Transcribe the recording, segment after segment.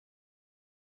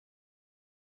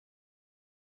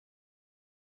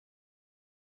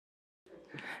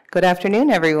Good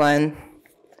afternoon, everyone.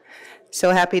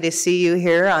 So happy to see you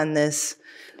here on this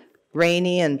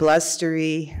rainy and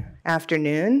blustery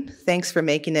afternoon. Thanks for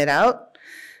making it out.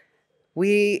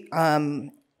 We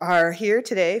are here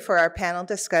today for our panel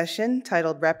discussion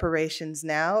titled Reparations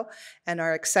Now, and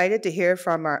are excited to hear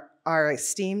from our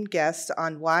esteemed guests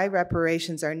on why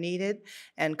reparations are needed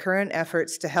and current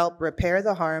efforts to help repair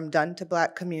the harm done to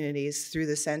Black communities through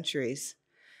the centuries.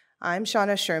 I'm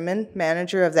Shauna Sherman,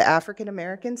 manager of the African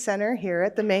American Center here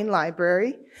at the main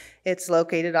library. It's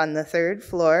located on the 3rd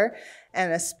floor,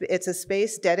 and it's a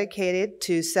space dedicated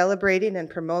to celebrating and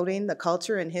promoting the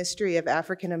culture and history of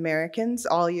African Americans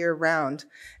all year round.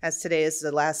 As today is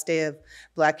the last day of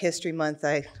Black History Month,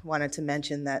 I wanted to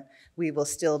mention that we will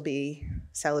still be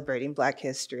celebrating Black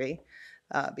history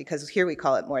because here we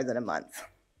call it more than a month.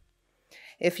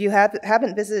 If you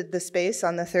haven't visited the space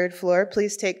on the 3rd floor,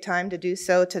 please take time to do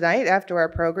so tonight after our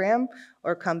program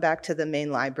or come back to the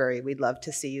main library. We'd love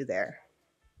to see you there.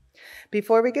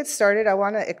 Before we get started, I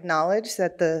want to acknowledge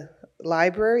that the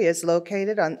library is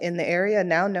located in the area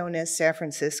now known as San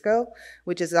Francisco,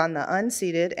 which is on the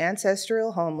unceded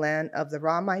ancestral homeland of the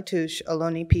Ramaytush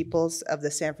Ohlone peoples of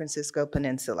the San Francisco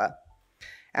Peninsula.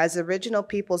 As original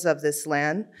peoples of this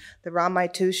land, the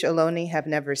Ramaytush Ohlone have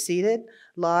never ceded,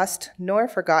 lost, nor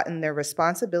forgotten their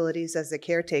responsibilities as the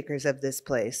caretakers of this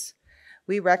place.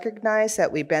 We recognize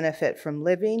that we benefit from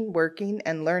living, working,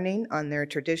 and learning on their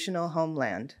traditional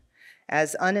homeland.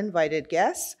 As uninvited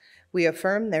guests, we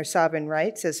affirm their sovereign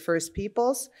rights as First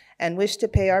Peoples and wish to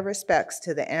pay our respects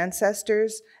to the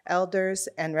ancestors, elders,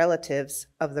 and relatives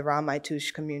of the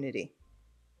Ramaytush community.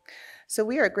 So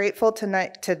we are grateful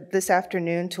this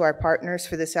afternoon to our partners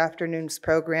for this afternoon's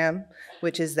program,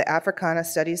 which is the Africana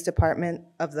Studies Department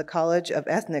of the College of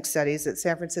Ethnic Studies at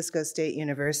San Francisco State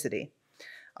University.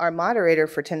 Our moderator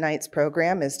for tonight's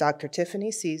program is Dr.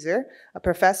 Tiffany Caesar, a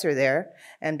professor there,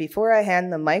 and before I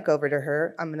hand the mic over to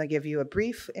her, I'm going to give you a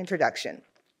brief introduction.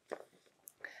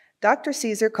 Dr.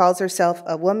 Caesar calls herself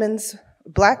a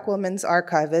Black woman's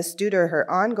archivist due to her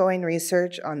ongoing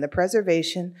research on the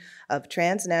preservation of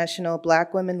transnational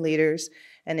Black women leaders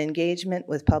and engagement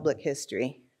with public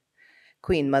history.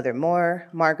 Queen Mother Moore,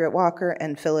 Margaret Walker,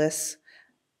 and Phyllis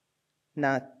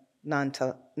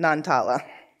Nantala.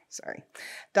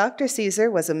 Dr. Caesar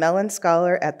was a Mellon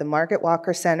Scholar at the Margaret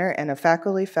Walker Center and a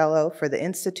faculty fellow for the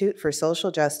Institute for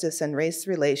Social Justice and Race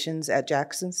Relations at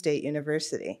Jackson State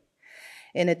University.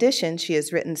 In addition, she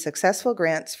has written successful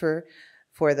grants for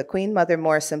the Queen Mother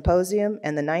Moore Symposium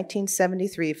and the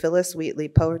 1973 Phyllis Wheatley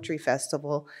Poetry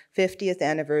Festival 50th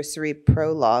Anniversary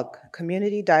Prologue,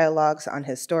 Community Dialogues on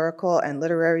Historical and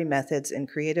Literary Methods in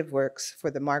Creative Works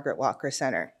for the Margaret Walker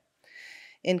Center.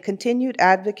 In continued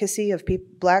advocacy of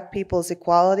Black people's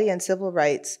equality and civil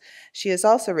rights, she has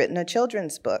also written a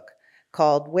children's book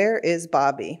called Where is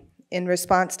Bobby? In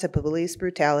response to police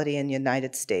brutality in the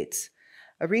United States.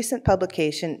 A recent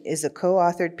publication is a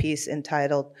co-authored piece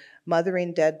entitled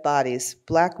Mothering Dead Bodies,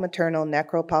 Black Maternal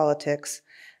Necropolitics,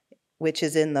 which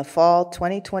is in the Fall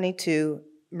 2022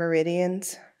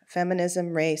 Meridians,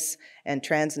 Feminism, Race, and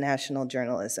Transnational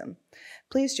Journalism.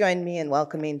 Please join me in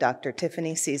welcoming Dr.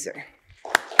 Tiffany Caesar.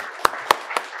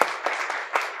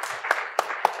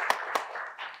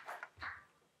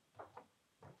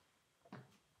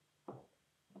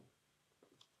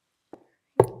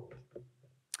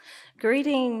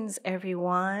 Greetings,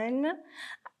 everyone.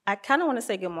 I kind of want to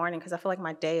say good morning because I feel like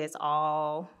my day is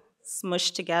all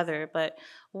smushed together, but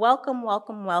welcome,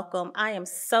 welcome, welcome. I am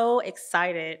so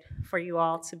excited for you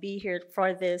all to be here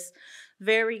for this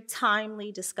very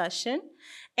timely discussion.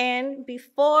 And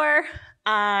before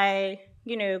I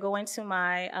go into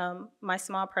my my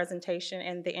small presentation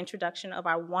and the introduction of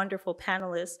our wonderful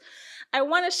panelists, I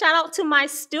want to shout out to my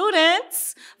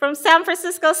students from San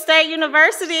Francisco State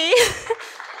University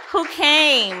who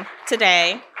came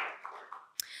today.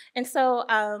 And so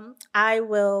I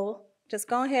will just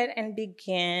go ahead and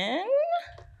begin.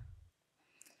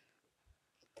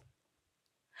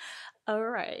 All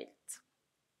right.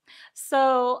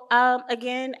 So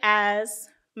again, as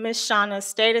Ms. Shauna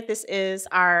stated, this is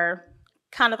our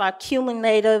kind of our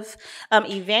cumulative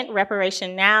event,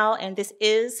 Reparation Now, and this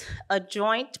is a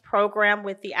joint program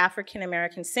with the African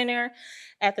American Center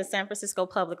at the San Francisco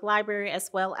Public Library, as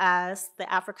well as the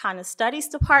Africana Studies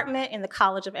Department in the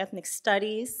College of Ethnic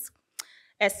Studies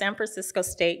at San Francisco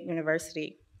State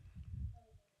University.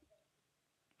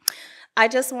 I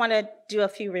just want to do a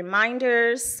few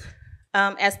reminders.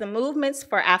 As the movements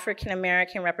for African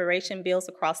American reparation builds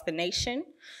across the nation,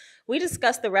 we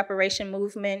discuss the reparation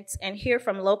movement and hear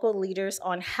from local leaders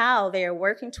on how they are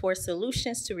working towards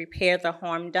solutions to repair the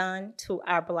harm done to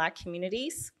our Black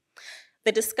communities.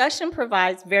 The discussion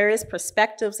provides various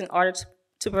perspectives in order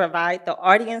to provide the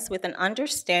audience with an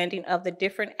understanding of the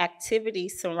different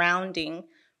activities surrounding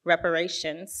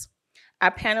reparations. Our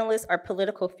panelists are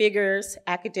political figures,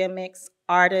 academics,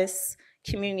 artists,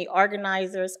 community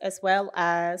organizers, as well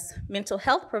as mental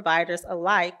health providers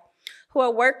alike, who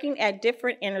are working at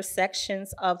different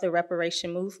intersections of the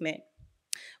reparation movement.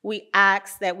 We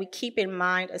ask that we keep in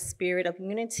mind a spirit of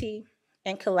unity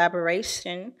and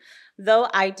collaboration, though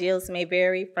ideals may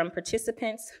vary from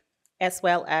participants as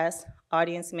well as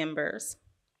audience members.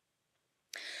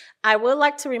 I would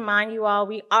like to remind you all,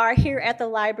 we are here at the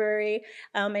library,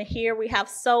 and here we have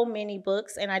so many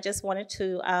books, and I just wanted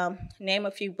to name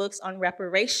a few books on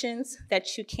reparations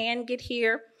that you can get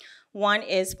here. One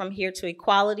is From Here to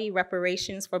Equality,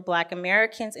 Reparations for Black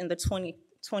Americans in the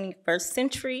 21st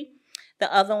Century.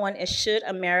 The other one is Should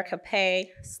America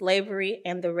Pay? Slavery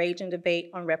and the Raging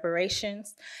Debate on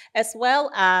Reparations, as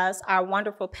well as our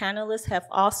wonderful panelists have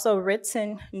also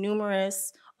written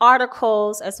numerous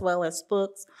articles as well as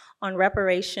books on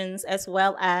reparations, as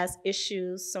well as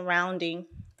issues surrounding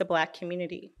the Black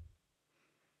community.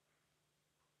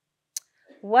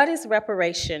 What is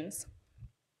reparations?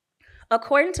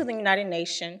 According to the United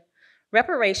Nations,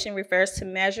 reparation refers to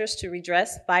measures to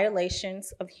redress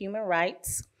violations of human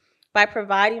rights by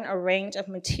providing a range of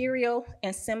material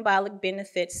and symbolic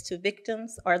benefits to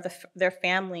victims or their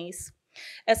families,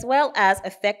 as well as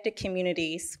affected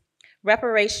communities.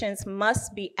 Reparations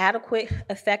must be adequate,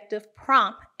 effective,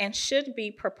 prompt, and should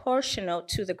be proportional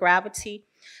to the gravity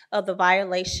of the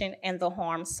violation and the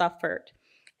harm suffered.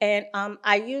 And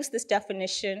I use this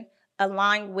definition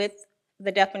aligned with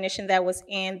the definition that was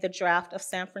in the draft of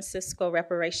San Francisco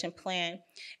Reparation Plan.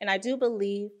 And I do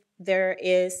believe there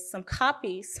is some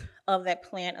copies of that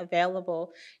plan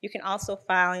available. You can also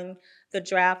find the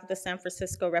draft of the San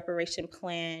Francisco Reparation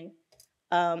Plan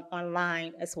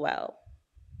online as well.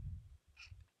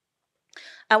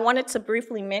 I wanted to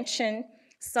briefly mention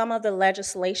some of the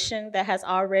legislation that has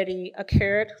already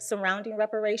occurred surrounding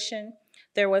reparation.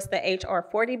 There was the H.R.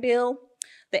 40 bill.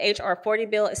 The H.R. 40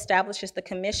 bill establishes the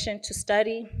commission to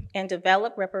study and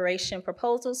develop reparation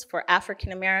proposals for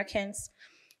African Americans.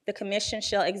 The commission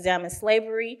shall examine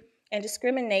slavery and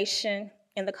discrimination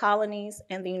in the colonies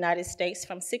and the United States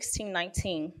from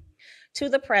 1619 to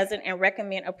the present and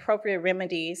recommend appropriate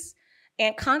remedies.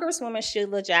 And Congresswoman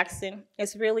Sheila Jackson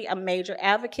is really a major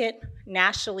advocate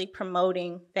nationally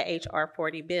promoting the H.R.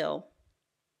 40 bill.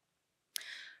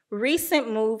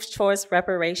 Recent moves towards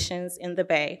reparations in the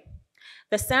Bay.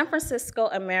 The San Francisco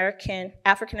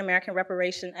African American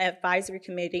Reparation Advisory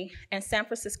Committee and San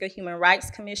Francisco Human Rights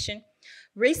Commission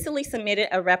recently submitted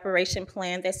a reparation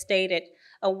plan that stated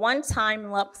a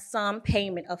one-time lump sum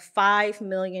payment of $5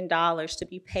 million to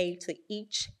be paid to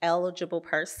each eligible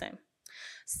person.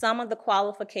 Some of the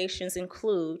qualifications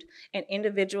include an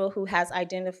individual who has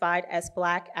identified as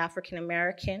Black African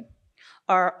American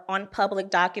or on public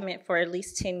document for at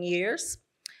least 10 years,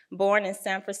 born in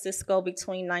San Francisco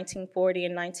between 1940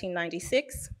 and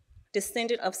 1996,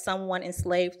 descendant of someone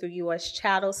enslaved through U.S.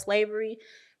 chattel slavery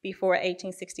before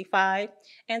 1865.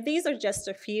 And these are just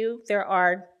a few. There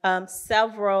are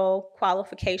several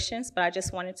qualifications, but I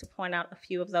just wanted to point out a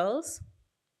few of those.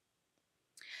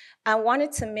 I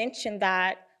wanted to mention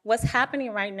that what's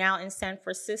happening right now in San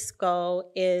Francisco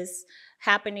is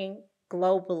happening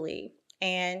globally,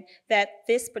 and that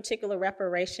this particular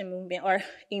reparation movement, or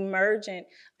emergent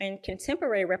and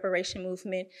contemporary reparation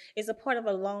movement, is a part of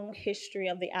a long history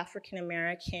of the African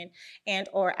American and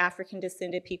or African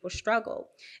descended people struggle.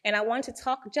 And I want to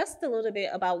talk just a little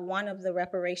bit about one of the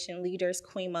reparation leaders,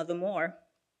 Queen Mother Moore.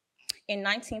 In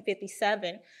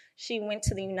 1957, she went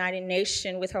to the United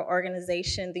Nations with her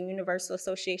organization, the Universal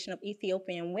Association of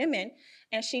Ethiopian Women,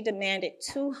 and she demanded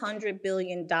 $200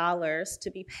 billion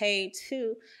to be paid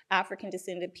to African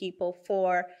descended people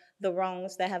for the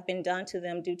wrongs that have been done to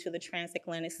them due to the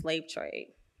transatlantic slave trade.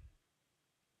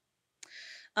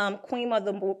 Queen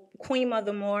Mother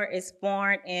Moore is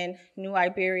born in New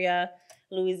Iberia,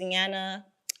 Louisiana,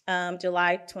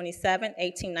 July 27,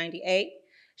 1898.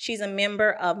 She's a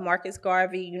member of Marcus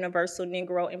Garvey Universal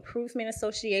Negro Improvement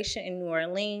Association in New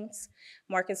Orleans.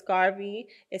 Marcus Garvey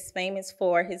is famous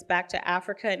for his Back to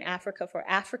Africa and Africa for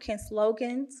African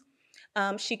slogans.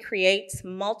 She creates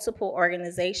multiple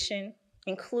organizations,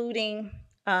 including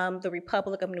the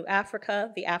Republic of New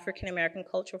Africa, the African American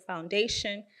Cultural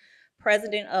Foundation,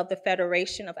 president of the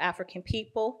Federation of African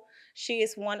People. She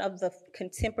is one of the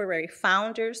contemporary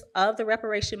founders of the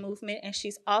reparation movement, and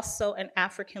she's also an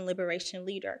African liberation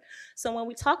leader. So when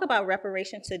we talk about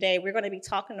reparation today, we're going to be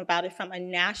talking about it from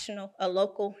a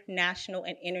local, national,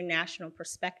 and international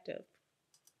perspective.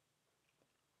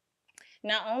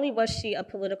 Not only was she a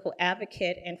political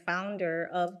advocate and founder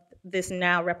of this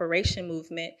now reparation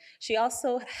movement, she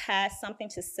also has something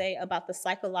to say about the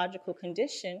psychological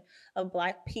condition of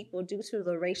Black people due to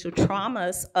the racial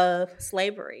traumas of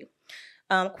slavery.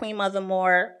 Queen Mother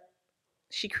Moore,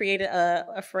 she created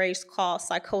a phrase called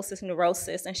psychosis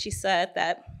neurosis, and she said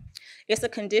that it's a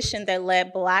condition that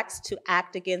led Blacks to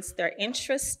act against their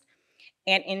interests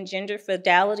and engender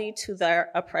fidelity to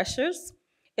their oppressors.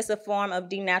 It's a form of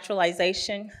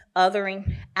denaturalization,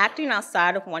 othering, acting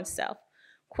outside of oneself.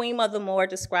 Queen Mother Moore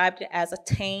described it as a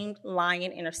tamed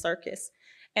lion in a circus.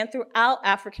 And throughout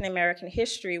African American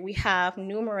history, we have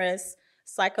numerous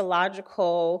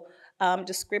psychological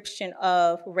description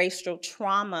of racial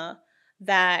trauma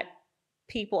that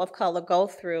people of color go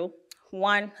through.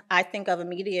 One I think of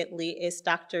immediately is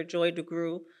Dr. Joy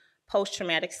DeGruy,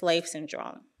 post-traumatic slave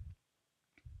syndrome.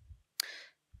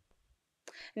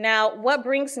 Now, what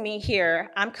brings me here?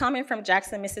 I'm coming from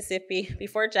Jackson, Mississippi.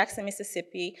 Before Jackson,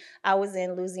 Mississippi, I was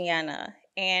in Louisiana.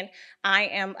 And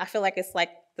I feel like it's like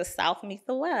the South meets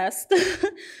the West.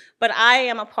 But I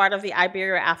am a part of the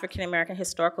Iberia African American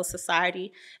Historical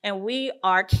Society, and we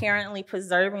are currently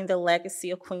preserving the legacy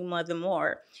of Queen Mother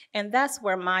Moore. And that's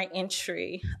where my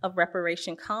entry of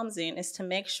reparation comes in, is to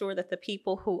make sure that the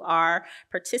people who are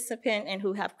participant and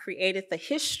who have created the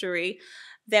history,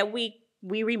 that we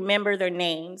remember their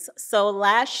names. So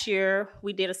last year,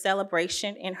 we did a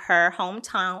celebration in her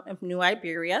hometown of New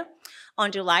Iberia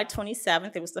on July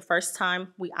 27th. It was the first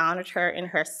time we honored her in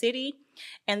her city.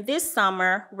 And this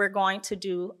summer, we're going to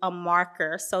do a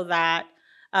marker so that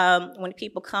when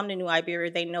people come to New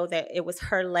Iberia, they know that it was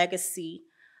her legacy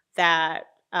that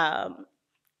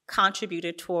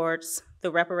contributed towards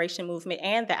the reparation movement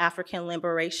and the African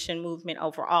liberation movement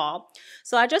overall.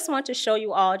 So I just want to show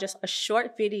you all just a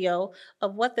short video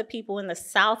of what the people in the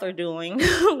South are doing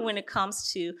when it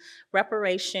comes to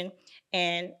reparation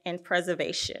and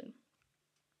preservation.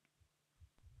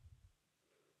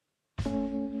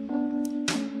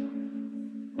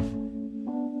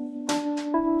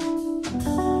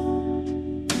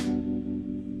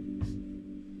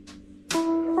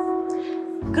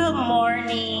 Good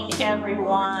morning,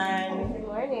 everyone. Good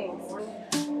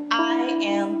morning. I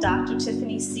am Dr.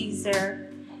 Tiffany Caesar,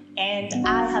 and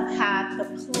I have had the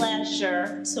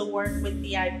pleasure to work with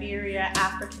the Iberia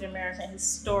African American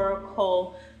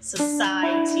Historical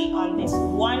Society on this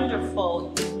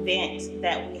wonderful event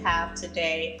that we have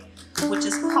today, which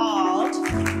is called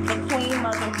the Queen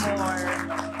Mother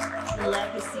Moore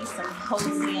Legacy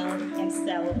Symposium and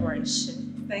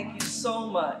Celebration. Thank you so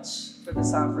much for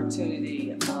this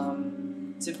opportunity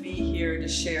to be here to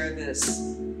share this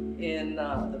in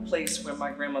the place where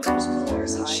my grandmother was born.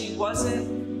 And she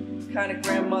wasn't the kind of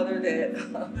grandmother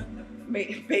that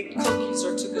baked cookies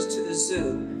or took us to the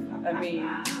zoo. I mean,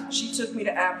 she took me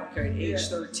to Africa at age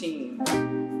 13.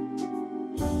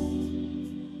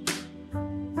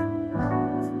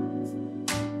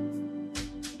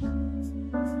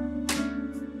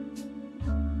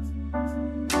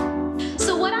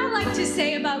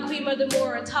 Say about Queen Mother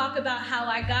Moore and talk about how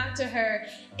I got to her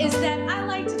is that I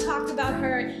like to talk about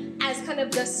her as kind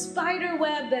of the spider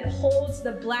web that holds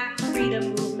the Black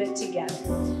freedom movement together.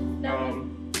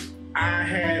 I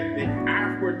had the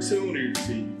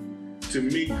opportunity to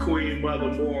meet Queen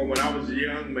Mother Moore when I was a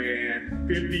young man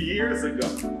 50 years ago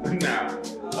now,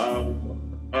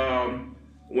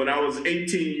 when I was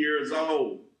 18 years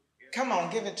old. Come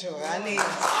on, give it to her. I need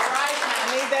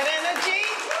that energy.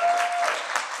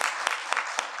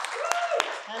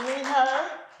 I need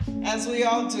her, as we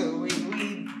all do. We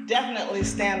definitely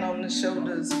stand on the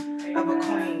shoulders of a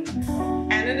queen.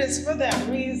 And it is for that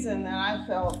reason that I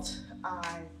felt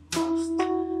I must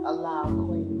allow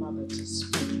Queen Mother to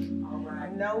speak.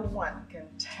 No one can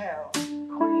tell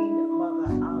Queen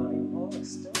Mother Audley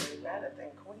Moore's story better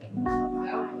than Queen Mother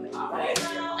Audley Moore.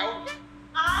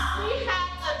 Audley had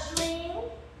a dream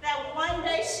that one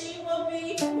day she will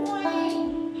be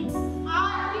queen.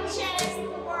 Audley changed the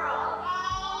world.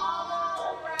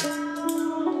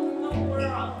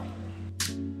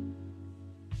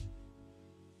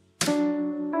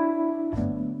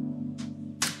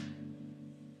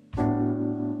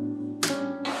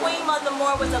 Queen Mother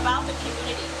Moore was about the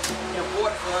community. It's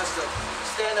important for us to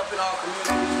stand up in our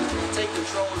communities and take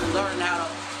control and learn how to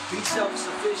be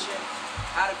self-sufficient,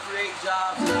 how to create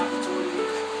jobs and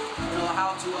opportunities,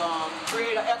 how to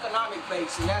create an economic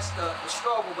base. And that's the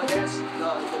struggle, but that's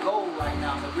the goal right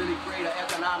now, to really create an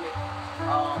economic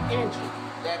engine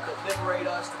that could liberate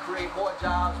us to create more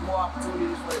jobs, more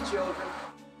opportunities for the children.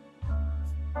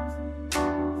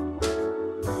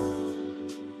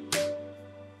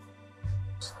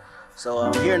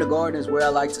 So here in the garden is where I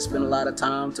like to spend a lot of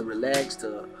time to relax,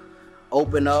 to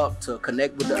open up, to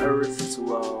connect with the earth,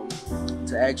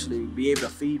 to actually be able to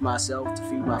feed myself, to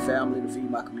feed my family, to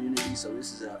feed my community. So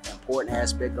this is an important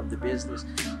aspect of the business.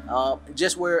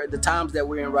 Just where the times that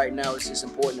we're in right now, it's just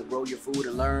important to grow your food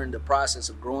and learn the process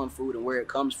of growing food and where it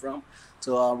comes from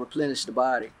to replenish the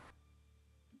body.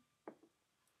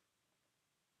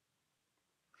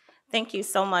 Thank you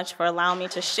so much for allowing me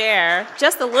to share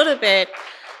just a little bit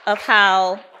of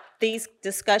how these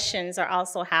discussions are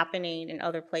also happening in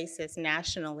other places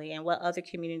nationally and what other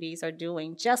communities are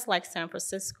doing, just like San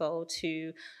Francisco,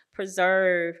 to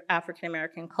preserve African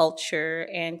American culture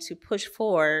and to push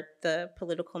forward the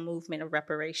political movement of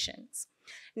reparations.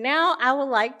 Now I would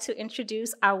like to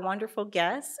introduce our wonderful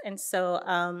guests, and so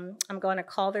I'm going to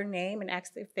call their name and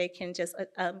ask if they can just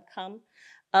come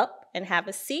up and have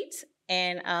a seat,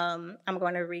 and I'm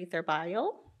going to read their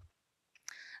bio.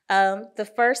 The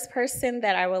first person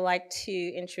that I would like to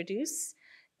introduce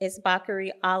is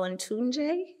Bakari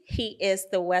Olatunji. He is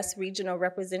the West Regional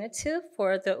Representative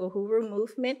for the Uhuru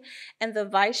Movement and the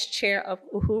Vice Chair of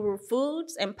Uhuru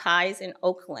Foods and Pies in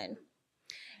Oakland.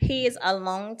 He is a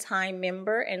longtime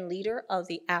member and leader of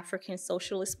the African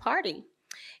Socialist Party.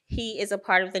 He is a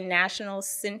part of the National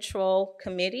Central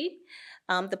Committee,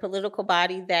 the political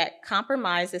body that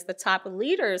compromises the top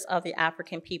leaders of the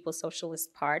African People's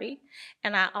Socialist Party.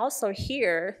 And I also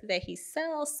hear that he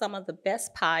sells some of the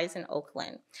best pies in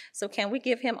Oakland. So can we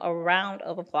give him a round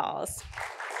of applause?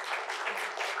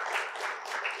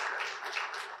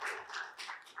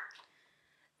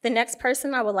 The next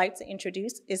person I would like to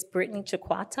introduce is Brittni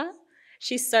Chicuata.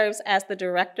 She serves as the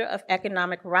Director of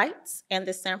Economic Rights and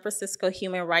the San Francisco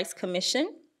Human Rights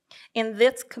Commission. In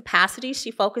this capacity,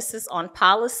 she focuses on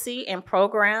policy and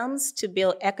programs to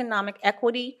build economic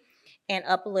equity and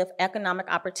uplift economic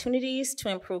opportunities to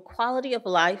improve quality of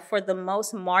life for the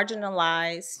most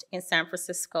marginalized in San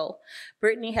Francisco.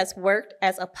 Brittni has worked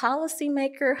as a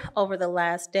policymaker over the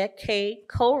last decade,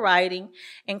 co-writing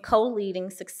and co-leading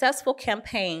successful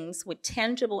campaigns with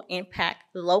tangible impact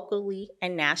locally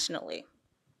and nationally.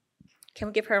 Can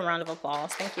we give her a round of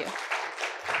applause? Thank you.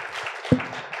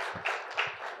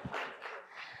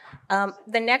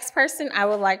 The next person I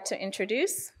would like to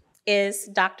introduce is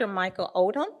Dr. Mychal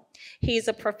Odom. He's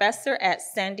a professor at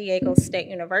San Diego State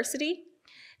University.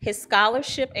 His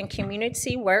scholarship and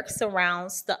community work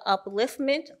surrounds the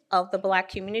upliftment of the Black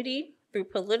community through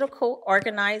political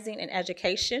organizing and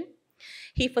education.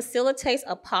 He facilitates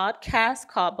a podcast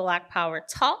called Black Power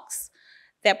Talks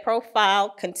that profile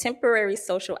contemporary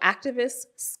social activists,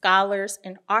 scholars,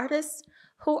 and artists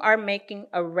who are making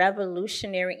a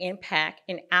revolutionary impact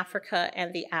in Africa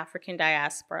and the African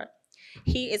diaspora.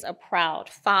 He is a proud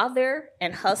father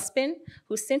and husband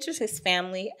who centers his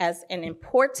family as an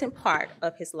important part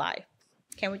of his life.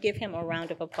 Can we give him a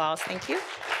round of applause? Thank you.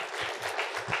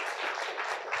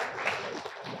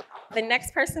 The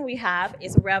next person we have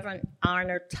is Reverend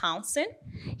Arnold Townsend.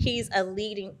 He's a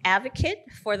leading advocate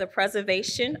for the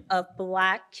preservation of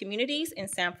Black communities in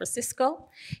San Francisco.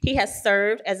 He has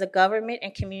served as a government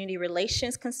and community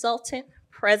relations consultant,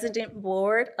 president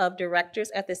board of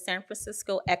directors at the San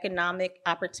Francisco Economic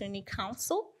Opportunity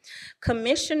Council,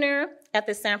 commissioner at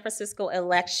the San Francisco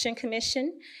Election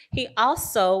Commission. He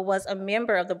also was a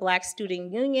member of the Black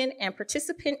Student Union and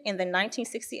participant in the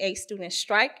 1968 student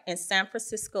strike in San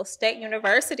Francisco State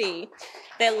University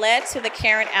that led to the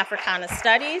current Africana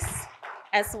Studies,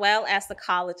 as well as the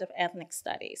College of Ethnic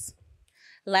Studies.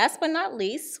 Last but not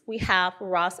least, we have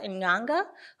Ross Nyanga,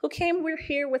 who came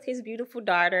here with his beautiful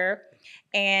daughter,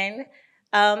 and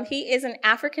he is an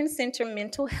African-centered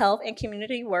mental health and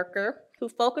community worker who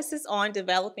focuses on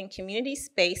developing community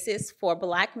spaces for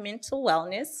Black mental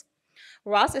wellness.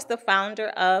 Ross is the founder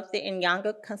of the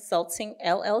Nyanga Consulting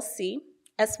LLC,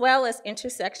 as well as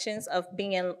Intersections of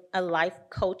Being a Life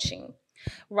Coaching.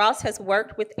 Ross has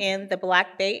worked within the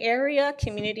Black Bay Area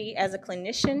community as a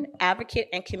clinician, advocate,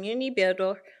 and community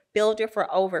builder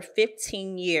for over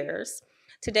 15 years.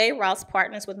 Today, Ross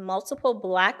partners with multiple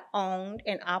Black-owned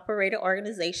and operated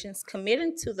organizations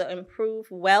committed to the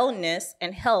improved wellness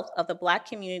and health of the Black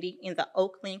community in the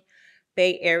Oakland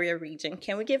Bay Area region.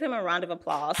 Can we give him a round of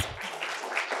applause?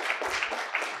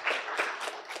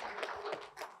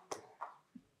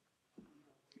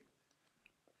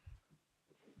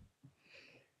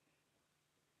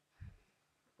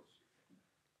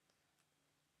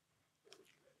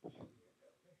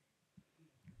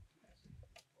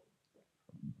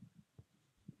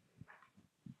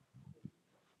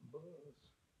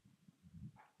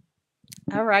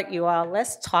 All right, you all,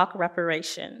 let's talk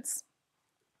reparations.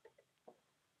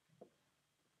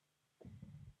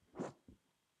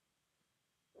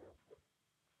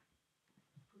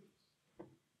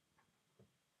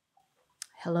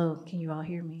 Hello, can you all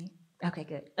hear me? Okay,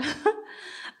 good.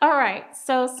 All right,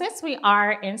 so since we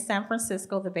are in San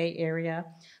Francisco, the Bay Area,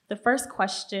 the first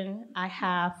question I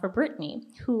have for Brittni,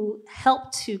 who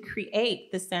helped to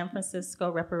create the San Francisco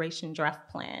Reparation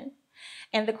Draft Plan.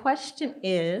 And the question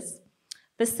is,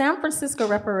 the San Francisco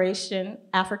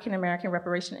African American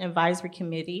Reparation Advisory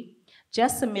Committee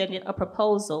just submitted a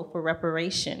proposal for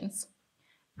reparations.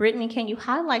 Brittni, can you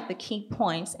highlight the key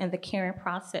points and the current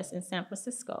process in San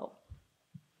Francisco?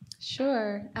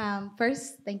 Sure.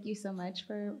 First, thank you so much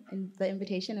for the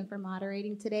invitation and for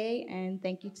moderating today. And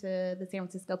thank you to the San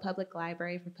Francisco Public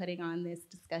Library for putting on this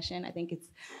discussion. I think it's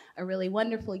a really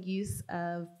wonderful use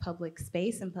of public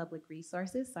space and public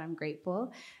resources. So I'm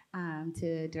grateful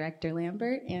to Director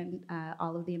Lambert and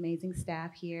all of the amazing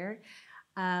staff here.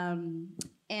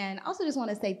 And also just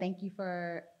want to say thank you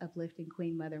for uplifting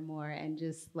Queen Mother Moore and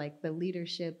just like the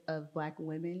leadership of Black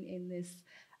women in this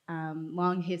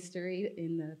long history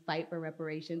in the fight for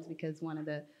reparations, because one of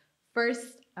the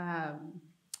first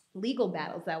legal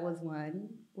battles that was won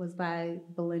was by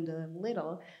Belinda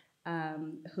Little,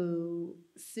 who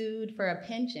sued for a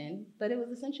pension, but it was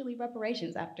essentially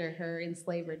reparations after her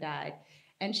enslaver died,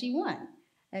 and she won.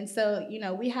 And so, you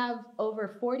know, we have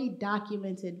over 40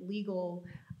 documented legal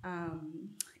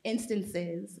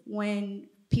instances when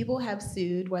people have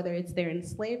sued, whether it's their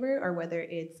enslaver or whether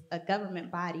it's a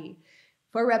government body,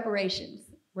 for reparations,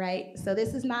 right? So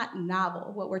this is not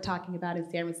novel, what we're talking about in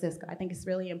San Francisco. I think it's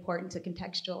really important to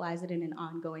contextualize it in an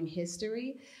ongoing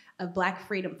history of Black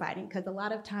freedom fighting, because a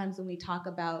lot of times when we talk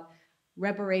about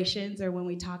reparations or when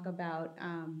we talk about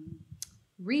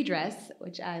redress,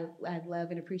 which I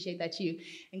love and appreciate that you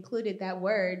included that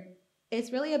word,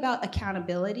 it's really about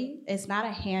accountability. It's not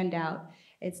a handout.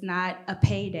 It's not a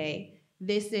payday.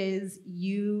 This is,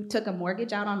 you took a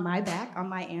mortgage out on my back, on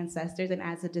my ancestors, and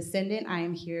as a descendant, I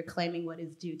am here claiming what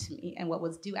is due to me and what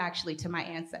was due actually to my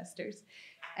ancestors.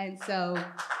 And so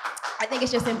I think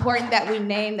it's just important that we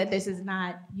name that this is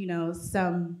not, you know,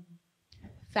 some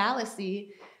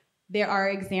fallacy. There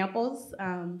are examples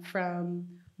from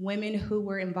women who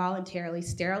were involuntarily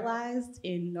sterilized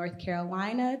in North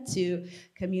Carolina to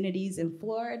communities in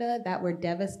Florida that were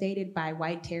devastated by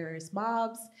white terrorist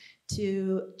mobs,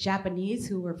 to Japanese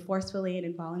who were forcefully and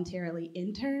involuntarily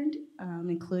interned,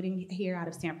 including here out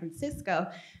of San Francisco,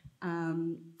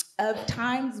 of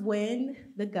times when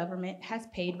the government has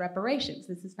paid reparations.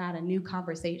 This is not a new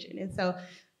conversation. And so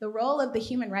the role of the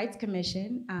Human Rights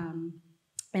Commission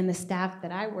and the staff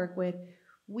that I work with,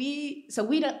 we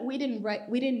didn't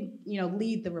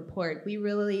lead the report. We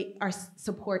really are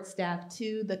support staff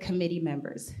to the committee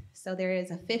members. So there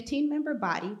is a 15-member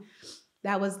body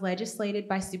that was legislated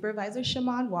by Supervisor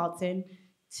Shaman Walton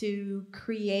to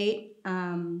create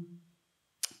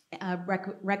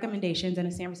recommendations in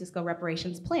a San Francisco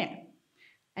reparations plan.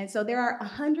 And so there are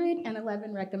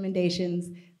 111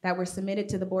 recommendations that were submitted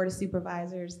to the Board of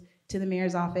Supervisors, to the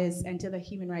Mayor's Office, and to the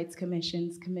Human Rights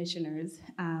Commission's commissioners,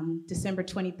 December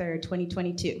 23rd,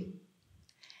 2022.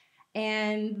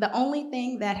 And the only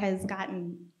thing that has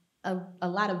gotten a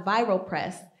lot of viral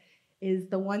press is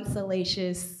the one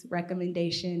salacious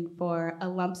recommendation for a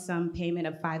lump sum payment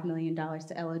of $5 million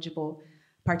to eligible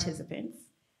participants.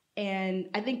 And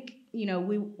I think, you know,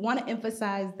 we want to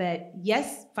emphasize that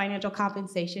yes, financial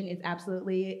compensation is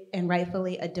absolutely and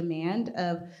rightfully a demand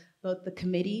of both the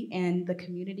committee and the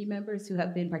community members who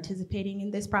have been participating in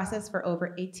this process for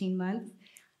over 18 months.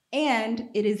 And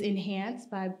it is enhanced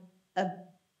by a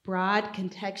broad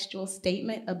contextual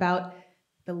statement about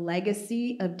the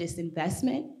legacy of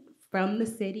disinvestment from the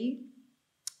city,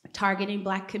 targeting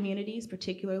Black communities,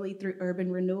 particularly through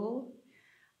urban renewal,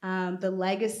 the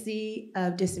legacy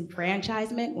of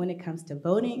disenfranchisement when it comes to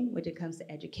voting, when it comes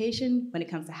to education, when it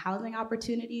comes to housing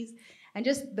opportunities, and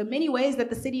just the many ways that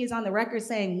the city is on the record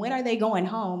saying, when are they going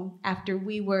home after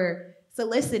we were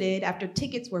solicited, after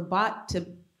tickets were bought to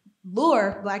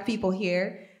lure Black people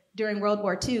here during World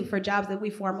War II for jobs that we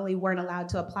formerly weren't allowed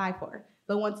to apply for.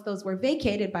 But once those were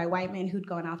vacated by white men who'd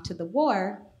gone off to the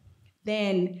war,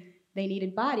 then they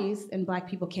needed bodies and Black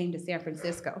people came to San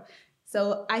Francisco.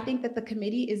 So I think that the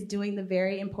committee is doing the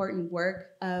very important work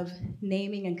of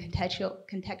naming and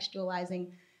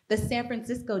contextualizing the San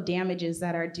Francisco damages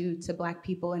that are due to Black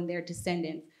people and their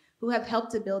descendants who have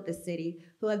helped to build the city,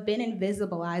 who have been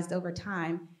invisibilized over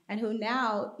time, and who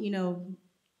now, you know,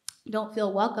 don't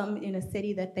feel welcome in a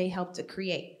city that they helped to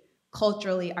create,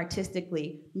 culturally,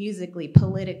 artistically, musically,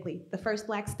 politically. The first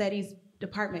Black Studies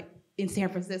Department in San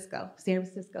Francisco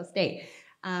State.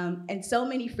 And so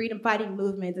many freedom fighting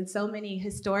movements and so many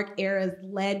historic eras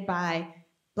led by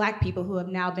Black people who have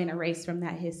now been erased from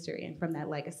that history and from that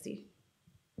legacy.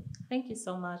 Thank you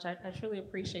so much. I truly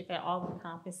appreciate that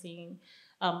all-encompassing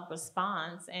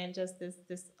response, and just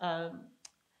this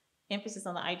emphasis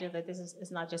on the idea that this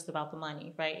is not just about the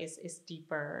money, right? It's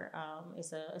deeper.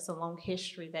 It's a long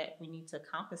history that we need to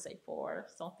compensate for.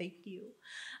 So thank you.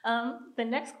 The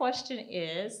next question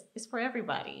is for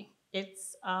everybody.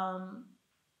 It's when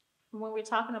we're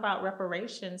talking about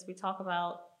reparations, we talk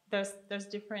about there's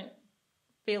different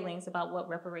feelings about what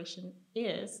reparation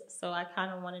is. So I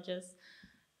kind of want to just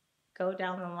go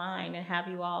down the line and have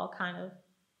you all kind of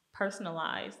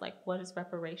personalize, like, what is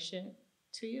reparation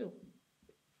to you?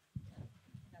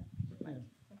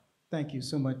 Thank you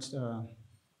so much,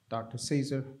 Dr.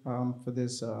 Caesar, for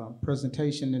this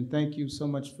presentation, and thank you so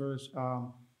much for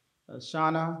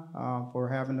Shauna for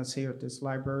having us here at this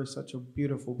library. Such a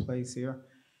beautiful place here,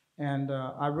 and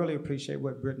I really appreciate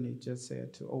what Brittni just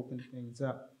said to open things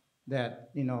up. That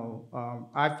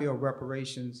I feel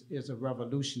reparations is a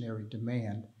revolutionary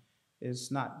demand.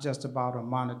 It's not just about a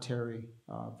monetary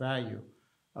value,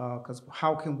 because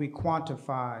how can we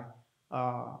quantify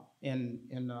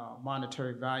in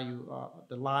monetary value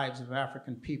the lives of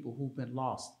African people who've been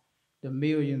lost, the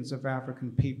millions of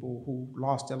African people who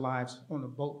lost their lives on a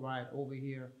boat ride over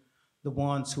here, the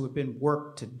ones who have been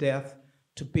worked to death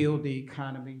to build the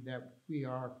economy that we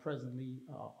are presently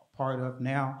part of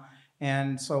now.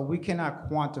 And so we cannot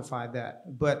quantify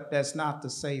that, but that's not to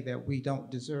say that we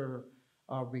don't deserve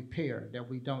repair, that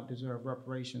we don't deserve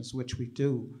reparations, which we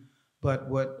do. But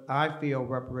what I feel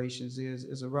reparations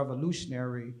is a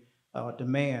revolutionary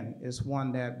demand. It's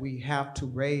one that we have to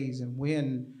raise and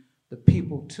win the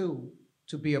people to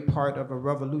be a part of a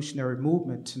revolutionary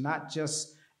movement, to not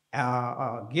just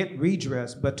get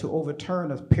redress, but to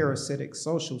overturn a parasitic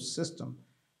social system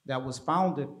that was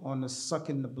founded on the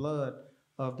sucking the blood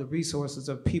of the resources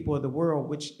of people of the world,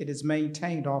 which it is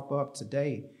maintained off of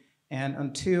today. And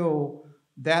until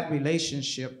that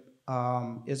relationship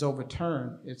is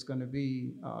overturned, it's going to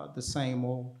be the same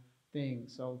old thing.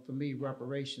 So for me,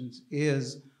 reparations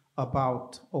is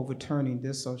about overturning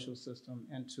this social system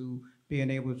and to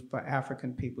being able for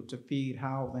African people to feed,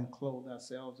 house, and clothe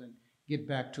ourselves and get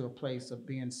back to a place of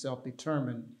being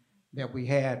self-determined that we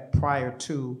had prior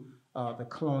to the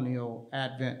colonial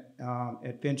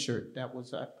adventure that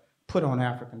was put on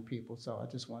African people. So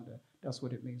I just wanted to, that's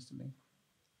what it means to me.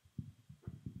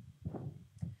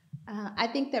 I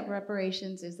think that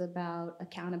reparations is about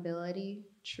accountability,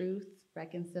 truth,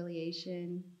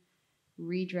 reconciliation,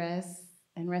 redress,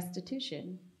 and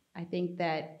restitution. I think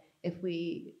that if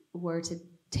we were to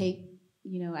take,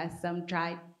 as some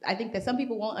try, I think that some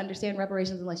people won't understand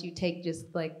reparations unless you take just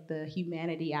like the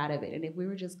humanity out of it. And if we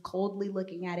were just coldly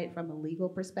looking at it from a legal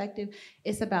perspective,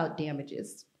 it's about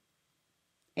damages.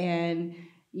 And,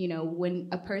 when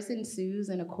a person sues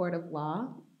in a court of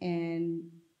law and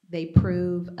they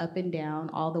prove up and down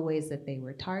all the ways that they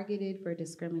were targeted for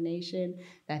discrimination,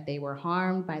 that they were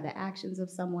harmed by the actions of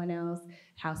someone else,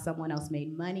 how someone else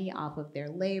made money off of their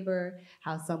labor,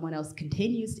 how someone else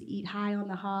continues to eat high on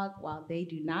the hog while they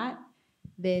do not,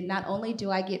 then not only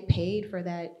do I get paid for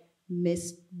that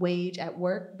missed wage at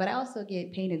work, but I also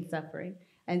get pain and suffering.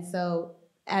 And so,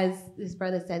 as this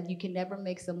brother said, you can never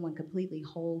make someone completely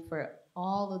whole for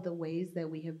all of the ways that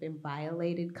we have been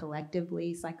violated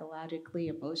collectively, psychologically,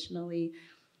 emotionally,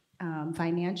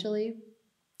 financially.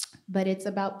 But it's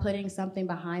about putting something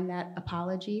behind that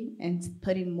apology and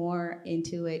putting more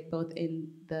into it, both in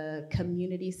the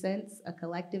community sense, a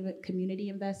collective community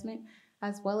investment,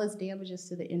 as well as damages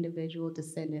to the individual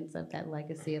descendants of that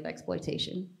legacy of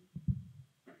exploitation.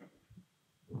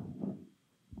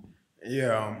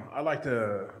 Yeah, I like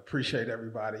to appreciate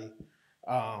everybody.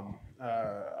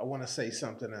 I want to say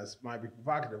something that might be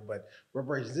provocative, but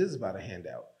reparations is about a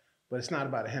handout, but it's not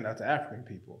about a handout to African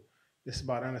people. It's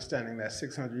about understanding that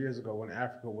 600 years ago when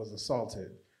Africa was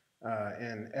assaulted,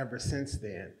 and ever since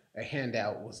then, a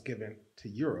handout was given to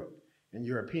Europe and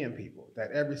European people,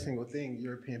 that every single thing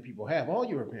European people have, all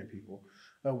European people,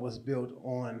 was built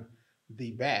on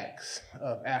the backs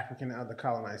of African and other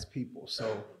colonized people.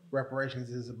 So reparations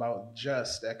is about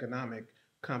just economic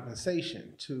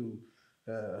compensation to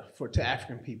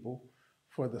African people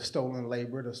for the stolen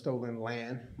labor, the stolen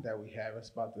land that we have. It's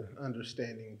about the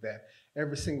understanding that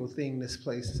every single thing this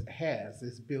place has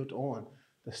is built on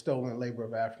the stolen labor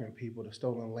of African people, the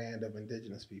stolen land of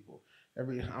indigenous people.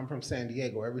 I'm from San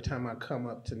Diego. Every time I come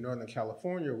up to Northern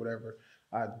California or whatever,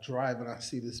 I drive and I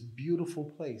see this beautiful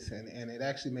place, and it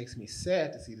actually makes me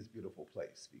sad to see this beautiful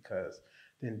place because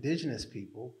the indigenous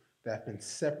people that have been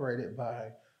separated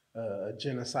by a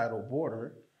genocidal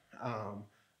border,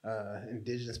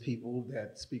 indigenous people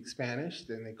that speak Spanish,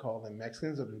 then they call them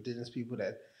Mexicans, or the indigenous people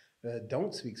that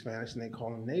don't speak Spanish, and they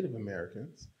call them Native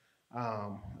Americans.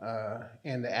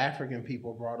 And the African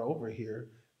people brought over here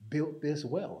built this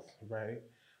wealth, right?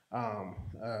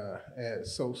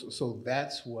 So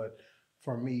that's what,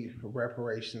 for me,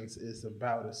 reparations is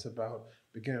about. It's about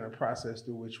beginning a process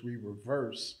through which we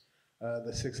reverse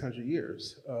the 600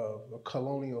 years of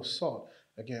colonial assault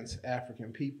against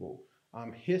African people.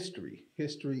 History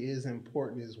is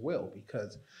important as well,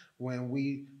 because when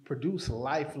we produce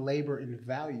life, labor, and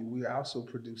value, we are also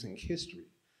producing history.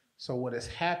 So what has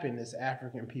happened is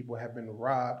African people have been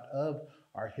robbed of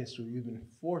our history. We've been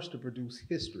forced to produce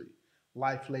history,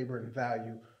 life, labor, and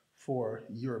value for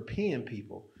European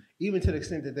people, even to the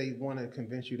extent that they want to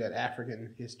convince you that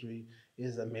African history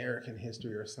is American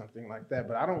history or something like that.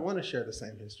 But I don't want to share the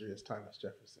same history as Thomas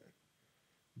Jefferson.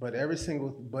 But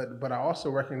I also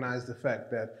recognize the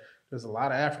fact that there's a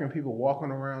lot of African people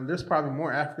walking around. There's probably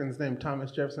more Africans named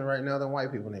Thomas Jefferson right now than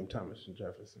white people named Thomas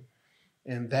Jefferson.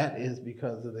 And that is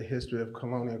because of the history of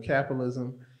colonial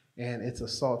capitalism and its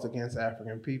assaults against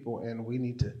African people, and we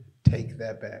need to take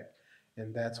that back.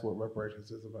 And that's what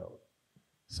reparations is about.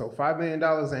 So $5 million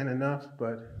ain't enough,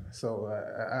 but so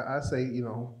I say,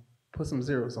 put some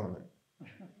zeros on it.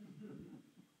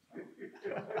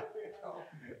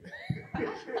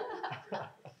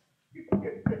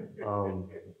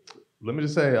 Let me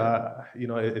just say,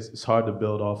 it's hard to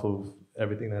build off of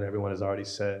everything that everyone has already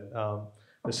said.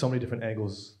 There's so many different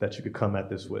angles that you could come at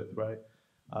this with, right?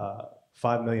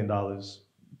 $5 million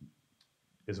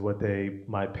is what they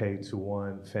might pay to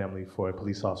one family for a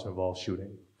police officer involved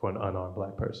shooting for an unarmed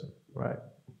Black person, right?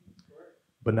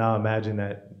 But now imagine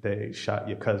that they shot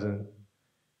your cousin,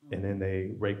 and then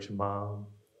they raped your mom,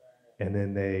 and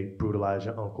then they brutalized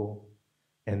your uncle,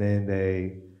 and then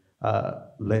they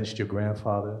lynched your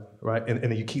grandfather, right? And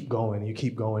then you keep going, and you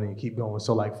keep going, and you keep going.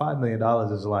 So like $5 million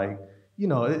is like,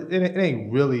 it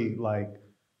ain't really like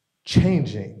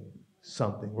changing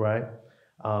something, right?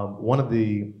 One of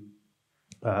the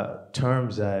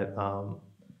terms that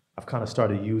I've kind of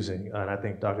started using, and I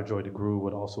think Dr. Joy DeGruy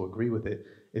would also agree with it,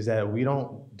 is that we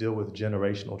don't deal with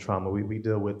generational trauma, we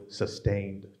deal with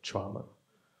sustained trauma.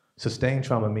 Sustained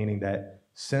trauma meaning that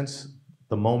since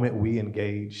the moment we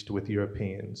engaged with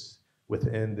Europeans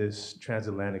within this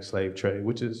transatlantic slave trade,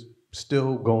 which is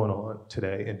still going on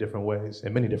today in different ways,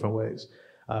 in many different ways,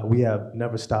 we have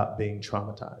never stopped being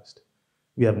traumatized.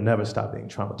 We have never stopped being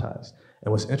traumatized.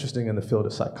 And what's interesting in the field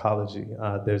of psychology,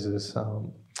 there's this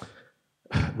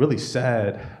really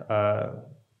sad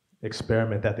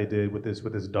experiment that they did with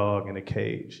this dog in a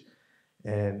cage.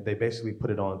 And they basically put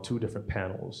it on 2 different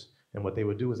panels. And what they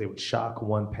would do is they would shock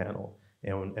one panel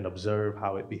and observe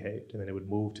how it behaved. And then it would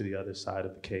move to the other side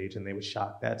of the cage, and they would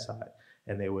shock that side.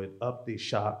 And they would up the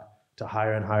shock to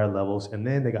higher and higher levels. And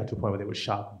then they got to a point where they would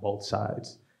shock both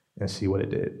sides and see what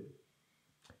it did.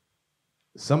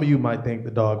 Some of you might think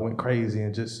the dog went crazy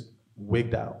and just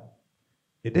wigged out.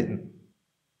 It didn't.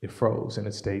 It froze and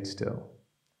it stayed still.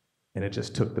 And it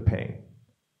just took the pain.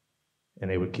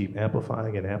 And they would keep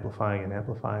amplifying and amplifying and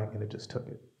amplifying, and it just took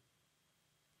it.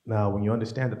 Now, when you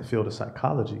understand that the field of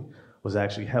psychology was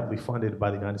actually heavily funded by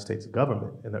the United States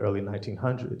government in the early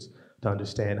 1900s to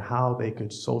understand how they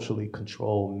could socially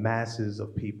control masses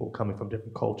of people coming from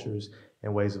different cultures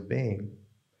and ways of being,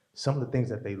 some of the things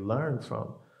that they learned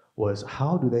from was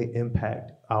how do they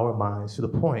impact our minds to the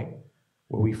point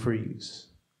where we freeze,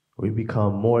 where we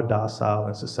become more docile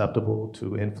and susceptible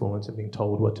to influence and being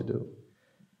told what to do.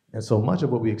 And so much of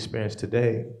what we experience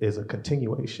today is a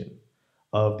continuation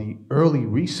of the early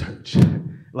research.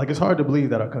 Like, it's hard to believe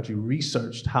that our country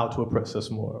researched how to oppress us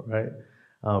more, right?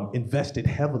 Invested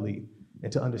heavily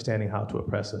into understanding how to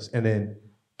oppress us, and then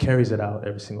carries it out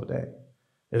every single day.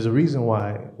 There's a reason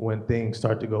why when things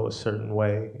start to go a certain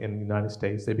way in the United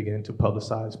States, they begin to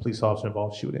publicize police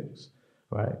officer-involved shootings,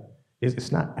 right?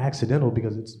 It's not accidental,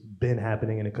 because it's been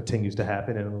happening and it continues to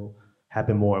happen, and it'll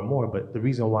happen more and more, but the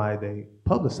reason why they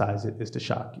publicize it is to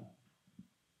shock you.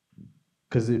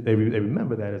 Because they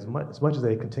remember that as much as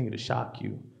they continue to shock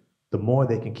you, the more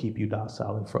they can keep you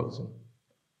docile and frozen.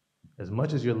 As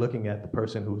much as you're looking at the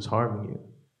person who is harming you,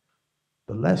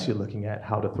 the less you're looking at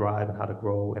how to thrive and how to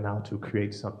grow and how to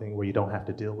create something where you don't have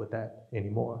to deal with that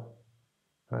anymore,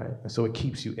 right? And so it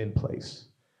keeps you in place,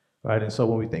 right? And so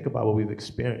when we think about what we've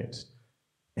experienced,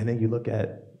 and then you look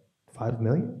at 5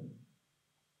 million,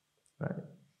 right?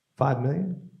 5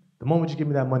 million? The moment you give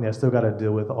me that money, I still gotta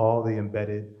deal with all the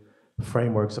embedded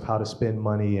frameworks of how to spend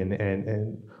money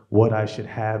and what I should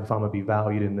have if I'm gonna be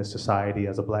valued in this society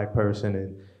as a Black person,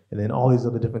 and then all these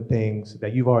other different things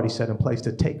that you've already set in place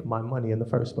to take my money in the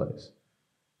first place,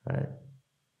 right?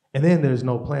 And then there's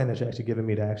no plan that you're actually giving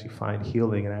me to actually find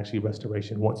healing and actually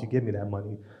restoration once you give me that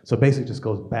money. So basically it just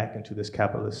goes back into this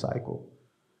capitalist cycle,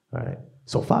 right?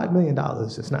 So $5 million,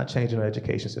 it's not changing our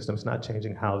education system, it's not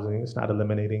changing housing, it's not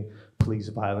eliminating police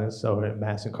violence or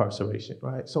mass incarceration,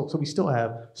 right? So we still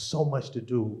have so much to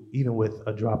do, even with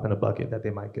a drop in a bucket that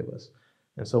they might give us.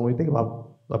 And so when we think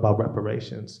about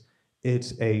reparations,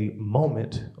 it's a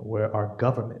moment where our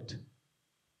government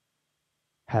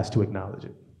has to acknowledge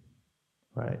it.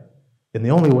 Right? And the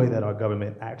only way that our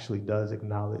government actually does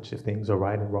acknowledge if things are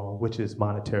right and wrong, which is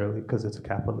monetarily, because it's a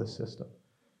capitalist system.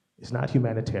 It's not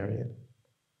humanitarian.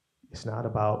 It's not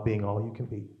about being all you can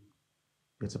be.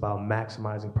 It's about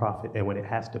maximizing profit. And when it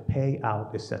has to pay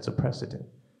out, it sets a precedent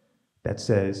that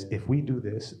says, if we do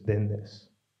this, then this.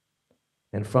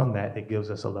 And from that, it gives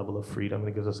us a level of freedom, and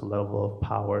it gives us a level of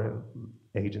power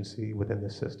and agency within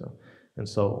this system. And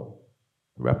so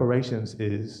reparations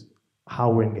is how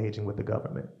we're engaging with the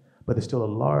government. But there's still a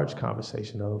large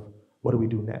conversation of what do we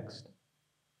do next?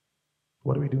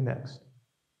 What do we do next?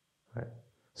 Right?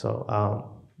 So,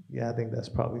 yeah, I think that's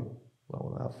probably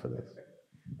well enough for this.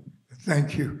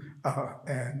 Thank you.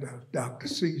 And Dr.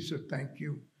 Caesar, thank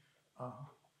you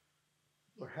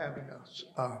for having us,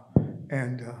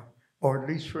 or at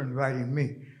least for inviting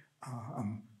me.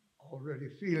 I'm already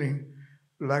feeling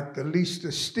like the least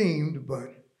esteemed,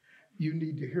 but you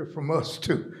need to hear from us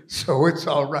too, so it's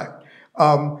all right.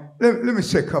 Let me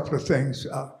say a couple of things,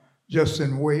 just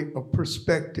in way of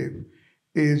perspective,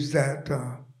 is that,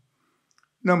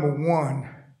 number one,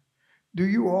 do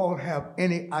you all have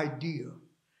any idea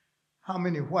how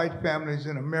many white families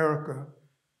in America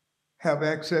have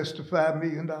access to $5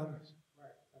 million?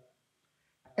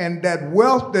 And that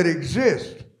wealth that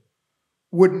exists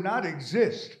would not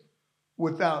exist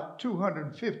without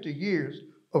 250 years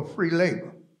of free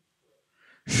labor.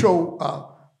 So,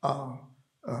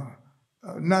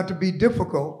 not to be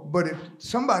difficult, but if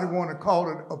somebody want to call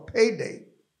it a payday,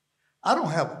 I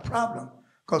don't have a problem,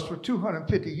 because for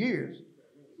 250 years,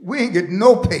 we ain't getting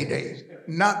no paydays,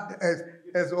 not,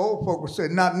 as the old folk would say,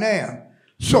 not now.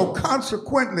 So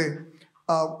consequently,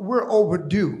 we're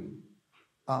overdue,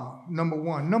 number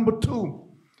one. Number two,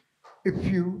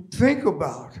 if you think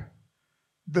about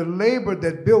the labor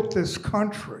that built this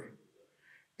country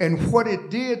and what it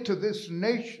did to this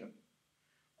nation,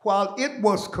 while it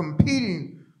was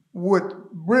competing with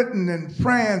Britain and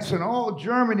France and all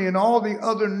Germany and all the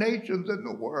other nations in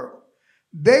the world,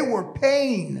 they were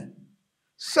paying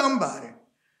somebody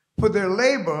for their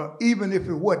labor, even if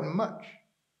it wasn't much.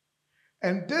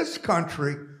 And this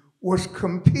country was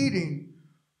competing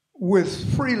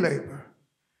with free labor.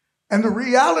 And the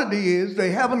reality is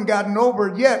they haven't gotten over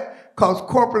it yet, because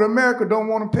corporate America don't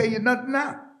want to pay you nothing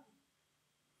now.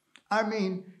 I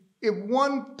mean, if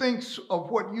one thinks of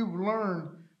what you've learned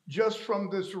just from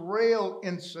this rail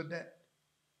incident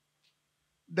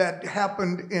that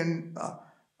happened in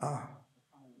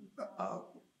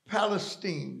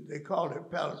Palestine, they called it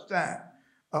Palestine,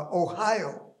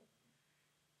 Ohio,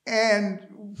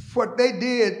 and what they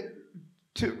did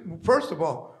to, first of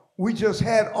all, we just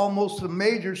had almost a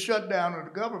major shutdown of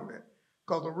the government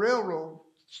because the railroads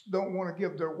don't want to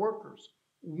give their workers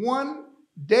 1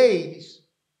 day's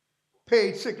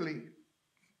paid sick leave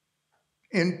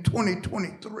in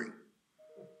 2023.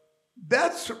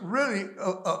 That's really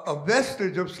a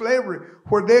vestige of slavery,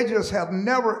 where they just have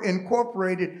never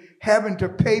incorporated having to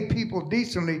pay people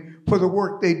decently for the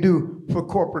work they do for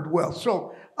corporate wealth.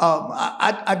 So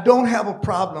I don't have a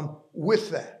problem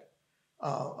with that,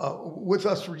 with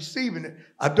us receiving it.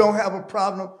 I don't have a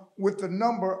problem with the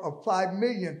number of 5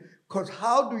 million, because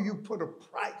how do you put a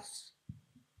price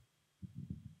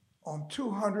on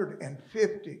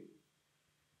 250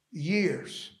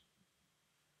 years?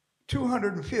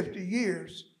 250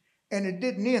 years, and it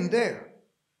didn't end there.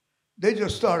 They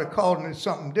just started calling it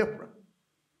something different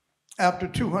after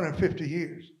 250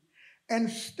 years. And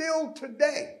still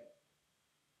today,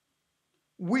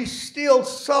 we still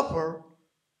suffer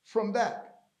from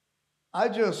that. I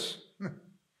just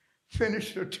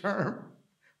finished a term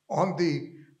on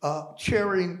the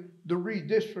chairing the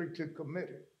redistricting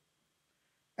committee.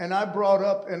 And I brought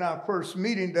up in our first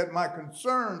meeting that my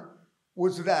concern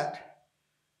was that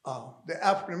the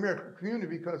African-American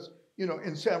community, because, you know,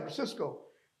 in San Francisco,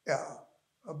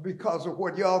 because of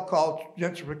what y'all call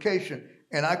gentrification,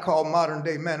 and I call modern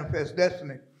day manifest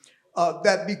destiny,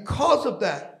 that because of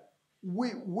that,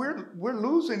 we're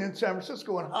losing in San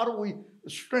Francisco, and how do we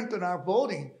strengthen our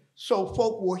voting so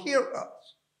folk will hear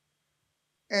us?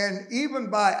 And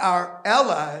even by our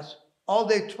allies, all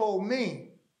they told me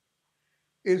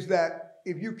is that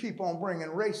if you keep on bringing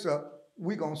race up,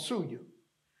 we're gonna sue you.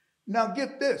 Now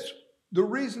get this, The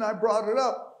reason I brought it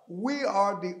up, we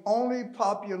are the only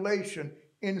population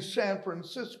in San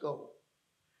Francisco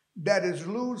that is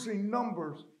losing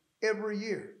numbers every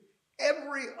year.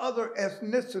 Every other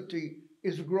ethnicity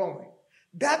is growing.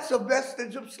 That's a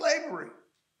vestige of slavery.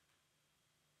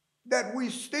 That we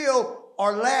still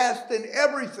are last in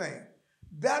everything.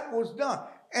 That was done.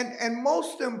 And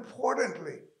most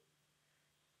importantly,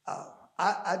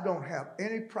 I don't have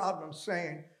any problem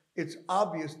saying it's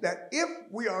obvious that if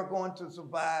we are going to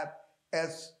survive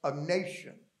as a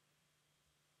nation,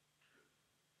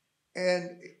 and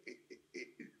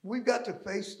we've got to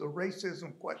face the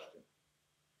racism question.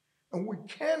 And we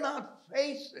cannot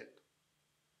face it.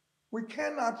 We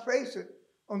cannot face it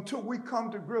until we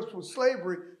come to grips with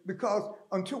slavery, because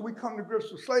until we come to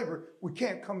grips with slavery, we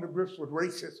can't come to grips with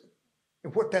racism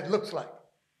and what that looks like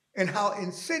and how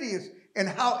insidious and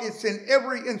how it's in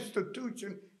every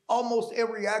institution, almost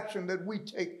every action that we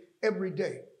take every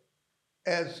day.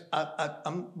 As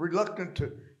I'm reluctant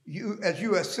to use, as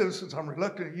U.S. citizens, I'm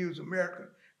reluctant to use American,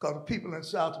 because the people in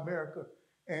South America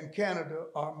and Canada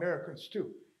are Americans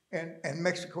too, and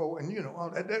Mexico, and you know,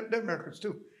 all that, they're Americans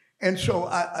too. And so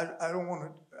I don't want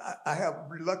to, I have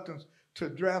reluctance to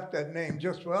draft that name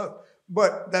just for us,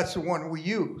 but that's the one we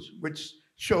use, which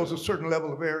shows a certain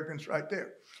level of arrogance right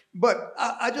there. But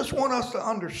I just want us to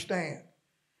understand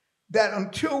that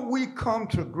until we come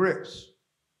to grips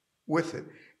with it,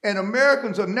 and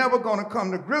Americans are never going to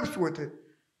come to grips with it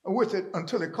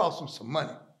until it costs them some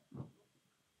money.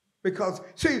 Because,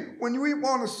 see, when we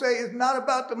want to say it's not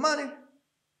about the money,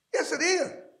 yes, it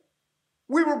is.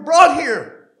 We were brought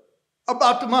here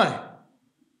about the money.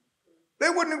 They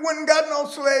wouldn't got no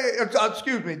slave,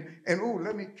 excuse me, and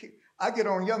I get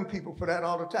on young people for that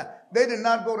all the time. They did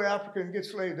not go to Africa and get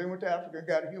slaves. They went to Africa and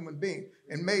got a human being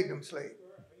and made them slaves.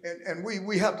 And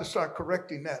we have to start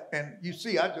correcting that. And you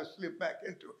see, I just slipped back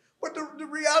into it. But the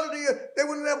reality is they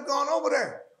would have never gone over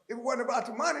there if it wasn't about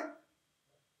the money.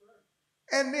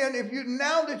 And then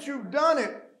now that you've done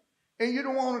it and you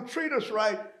don't want to treat us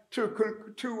right, to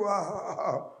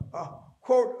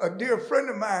quote a dear friend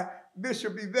of mine,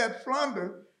 Bishop Yvette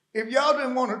Flunder, if y'all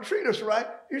didn't want to treat us right,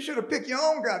 you should have picked your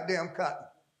own goddamn cotton.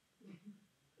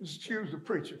 Excuse the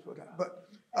preacher for that. But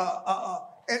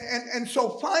and so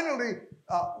finally,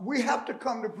 we have to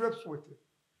come to grips with it.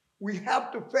 We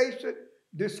have to face it,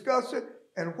 discuss it,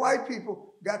 and white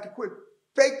people got to quit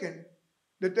faking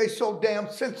that they so damn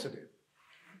sensitive.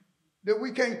 That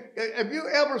we can't, have you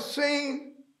ever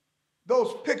seen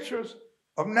those pictures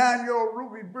of 9-year-old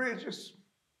Ruby Bridges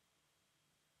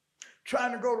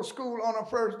trying to go to school on her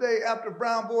first day after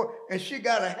Brown Boy, and she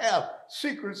got to have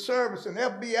Secret Service and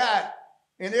FBI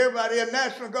and everybody in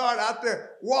National Guard out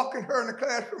there walking her in the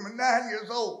classroom at 9 years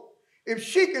old. If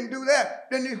she can do that,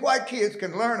 then these white kids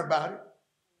can learn about it.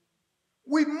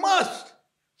 We must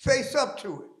face up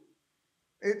to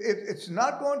it. It's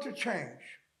not going to change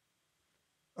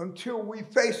until we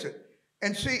face it.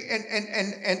 And see,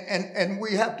 and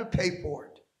we have to pay for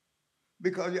it.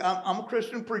 Because I'm a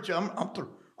Christian preacher.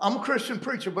 I'm a Christian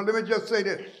preacher, but let me just say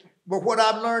this. But what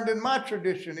I've learned in my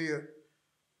tradition is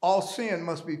all sin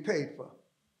must be paid for.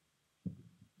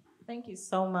 Thank you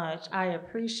so much. I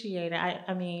appreciate it.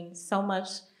 I mean, so much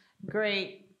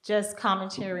great just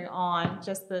commentary on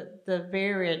just the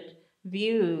varied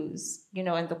views, you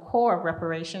know, and the core of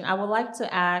reparation. I would like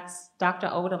to ask Dr.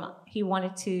 Odom, he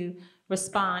wanted to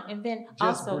respond. And then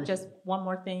just one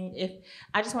more thing. If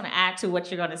I just want to add to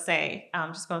what you're going to say,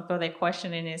 I'm just going to throw that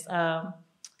question in is,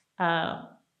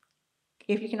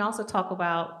 if you can also talk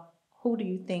about who do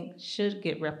you think should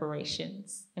get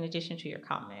reparations in addition to your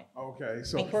comment? Okay,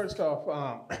 so Thanks. First off,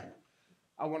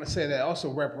 I want to say that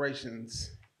also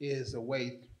reparations is a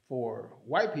way for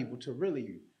white people to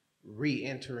really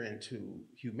re-enter into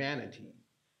humanity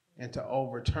and to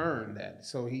overturn that.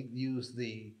 So he used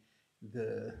the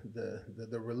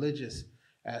religious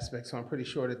aspect. So I'm pretty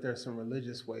sure that there's some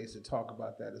religious ways to talk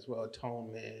about that as well,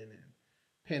 atonement and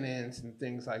penance and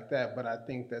things like that. But I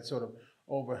think that sort of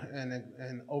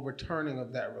an overturning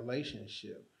of that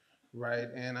relationship, right?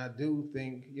 And I do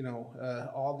think, you know,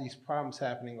 all these problems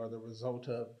happening are the result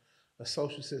of a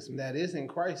social system that is in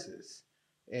crisis.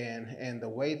 And the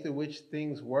way through which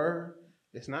things were,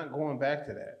 it's not going back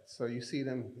to that. So you see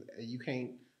them, you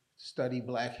can't study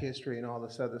Black history and all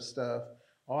this other stuff.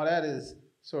 All that is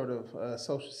sort of a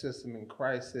social system in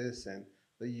crisis, and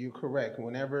you're correct.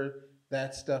 Whenever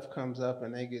that stuff comes up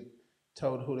and they get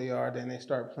told who they are, then they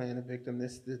start playing the victim.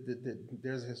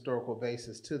 There's a historical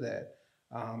basis to that.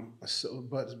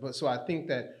 So I think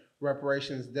that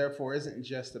reparations, therefore, isn't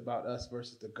just about us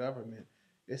versus the government.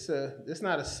 It's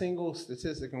not a single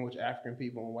statistic in which African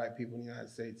people and white people in the United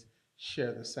States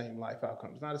share the same life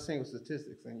outcomes. Not a single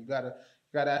statistics, and you gotta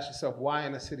ask yourself, why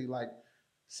in a city like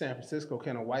San Francisco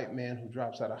can a white man who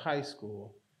drops out of high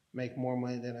school make more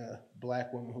money than a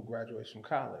black woman who graduates from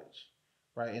college,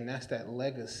 right? And that's that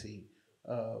legacy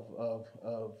of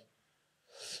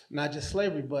not just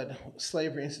slavery, but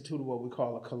slavery instituted what we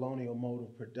call a colonial mode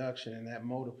of production, and that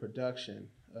mode of production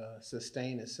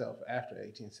sustained itself after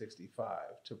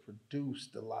 1865 to produce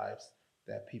the lives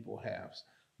that people have.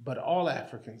 But all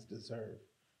Africans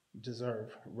deserve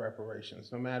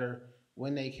reparations, no matter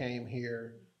when they came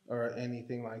here or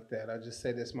anything like that. I just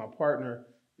say this, my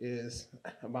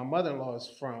mother-in-law is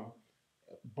from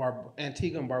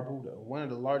Antigua and Barbuda. One of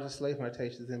the largest slave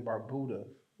plantations in Barbuda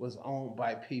was owned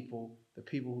by the people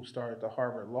who started the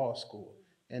Harvard Law School.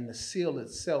 And the seal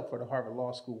itself for the Harvard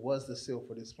Law School was the seal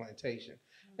for this plantation.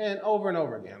 And over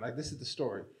again, like this is the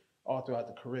story all throughout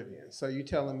the Caribbean. So you're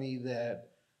telling me that,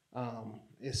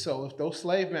 so if those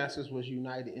slave masters was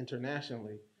united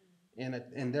internationally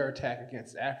in their attack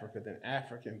against Africa, then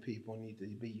African people need to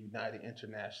be united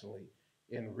internationally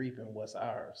in reaping what's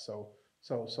ours.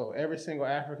 So every single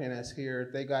African that's here,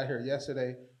 if they got here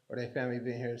yesterday or their family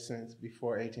been here since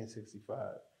before 1865,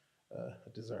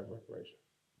 deserve reparation.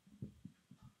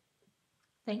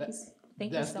 Thank you.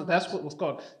 Thank you so much. That's what was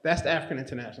called. That's the African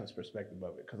internationalist perspective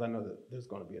of it, because I know that there's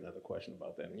going to be another question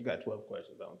about that. And you got 12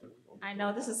 questions. I don't think we're going to. I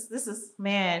know this is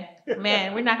man.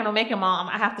 We're not going to make them all.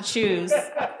 I have to choose.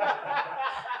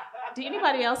 Do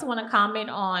anybody else want to comment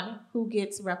on who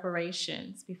gets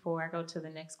reparations before I go to the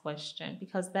next question?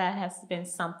 Because that has been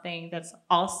something that's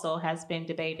also has been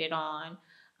debated on.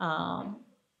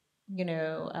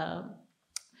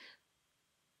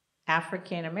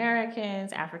 African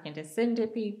Americans, African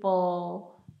descended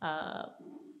people.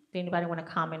 Do anybody want to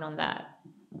comment on that?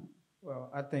 Well,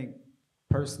 I think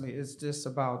personally it's just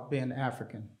about being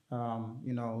African.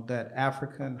 That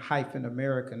African hyphen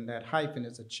American, that hyphen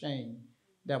is a chain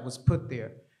that was put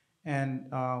there. And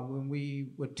when we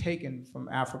were taken from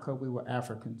Africa, we were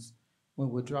Africans. When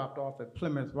we were dropped off at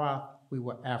Plymouth Rock, we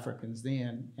were Africans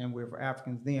then, and we were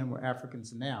Africans then, we're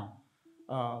Africans now.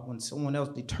 When someone else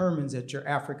determines that you're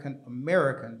African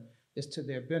American, it's to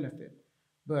their benefit.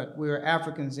 But we're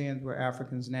Africans then, we're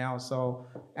Africans now. So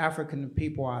African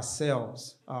people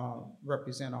ourselves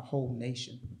represent a whole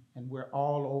nation, and we're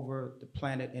all over the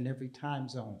planet in every time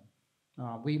zone.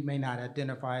 We may not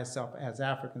identify ourselves as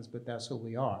Africans, but that's who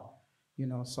we are.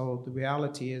 So the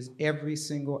reality is every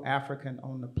single African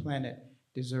on the planet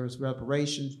deserves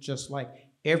reparations, just like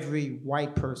every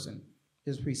white person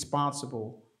is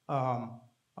responsible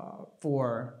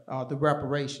for the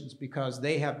reparations, because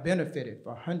they have benefited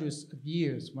for hundreds of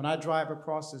years. When I drive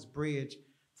across this bridge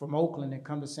from Oakland and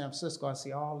come to San Francisco, I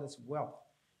see all this wealth.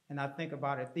 And I think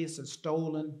about it, these are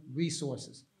stolen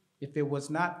resources. If it was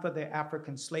not for the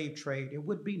African slave trade, it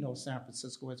would be no San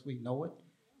Francisco as we know it.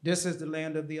 This is the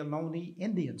land of the Ohlone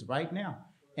Indians right now.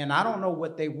 And I don't know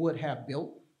what they would have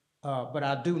built, but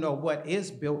I do know what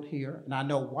is built here, and I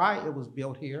know why it was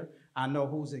built here. I know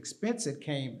whose expense it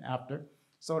came after.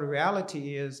 So the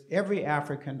reality is every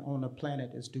African on the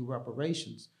planet is due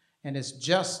reparations, and it's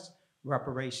just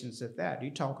reparations at that.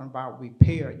 You're talking about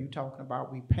repair, you're talking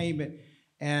about repayment.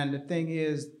 And the thing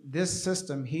is, this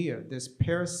system here, this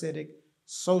parasitic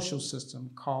social system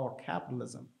called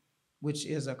capitalism, which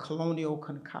is a colonial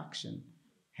concoction,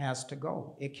 has to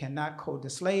go. It cannot the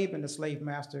slave and the slave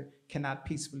master cannot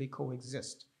peacefully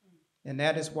coexist. And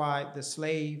that is why the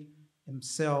slave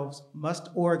themselves must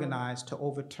organize to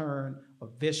overturn a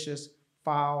vicious,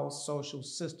 foul social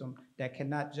system that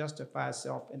cannot justify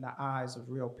itself in the eyes of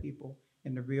real people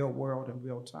in the real world in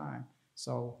real time.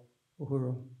 So,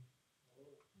 Uhuru.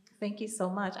 Thank you so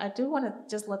much. I do want to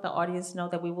just let the audience know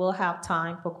that we will have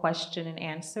time for question and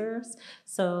answers.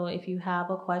 So if you have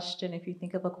a question, if you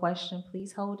think of a question,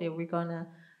 please hold it. We're going to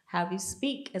have you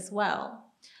speak as well.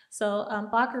 So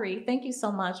Bakari, thank you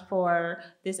so much for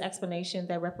this explanation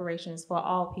that reparations for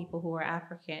all people who are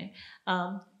African.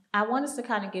 I want us to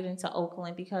kind of get into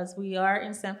Oakland because we are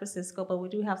in San Francisco, but we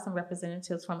do have some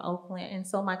representatives from Oakland. And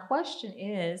so my question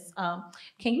is,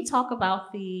 can you talk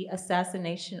about the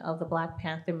assassination of the Black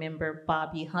Panther member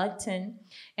Bobby Hutton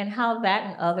and how that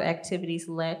and other activities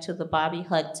led to the Bobby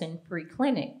Hutton Free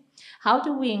Clinic? How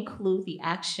do we include the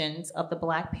actions of the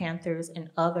Black Panthers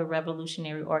and other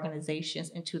revolutionary organizations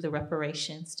into the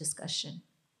reparations discussion?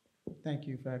 Thank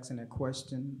you for asking that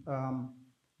question.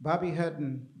 Bobby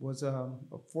Hutton was a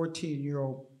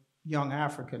 14-year-old young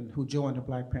African who joined the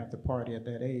Black Panther Party at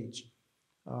that age.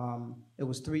 It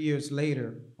was 3 years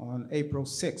later, on April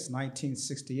 6,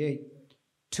 1968,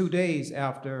 2 days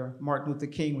after Martin Luther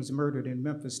King was murdered in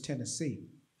Memphis, Tennessee.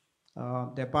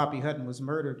 that Bobby Hutton was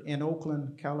murdered in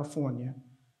Oakland, California,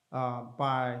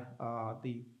 by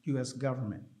the U.S.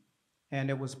 government. And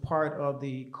it was part of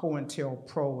the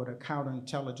COINTELPRO, or the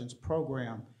counterintelligence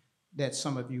program that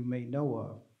some of you may know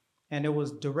of. And it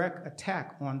was direct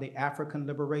attack on the African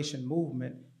liberation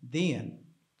movement then.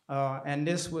 And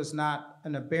this was not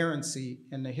an aberrancy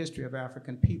in the history of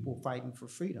African people fighting for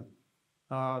freedom.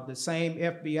 The same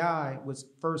FBI was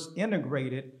first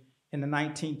integrated in the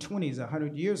 1920s,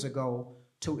 100 years ago,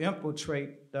 to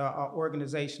infiltrate the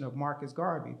organization of Marcus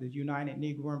Garvey, the United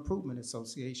Negro Improvement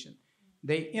Association.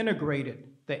 They integrated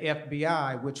the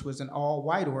FBI, which was an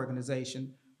all-white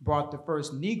organization, brought the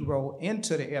first Negro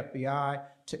into the FBI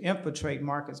to infiltrate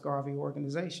Marcus Garvey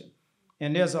organization.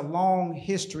 And there's a long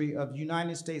history of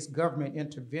United States government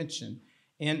intervention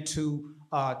into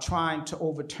trying to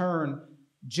overturn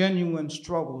genuine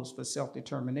struggles for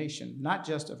self-determination, not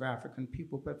just of African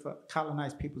people, but for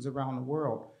colonized peoples around the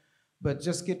world. But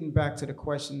just getting back to the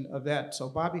question of that, so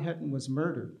Bobby Hutton was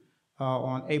murdered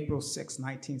on April 6,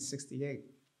 1968.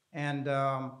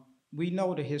 And we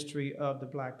know the history of the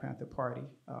Black Panther Party.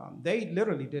 They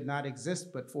literally did not exist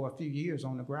but for a few years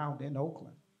on the ground in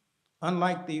Oakland.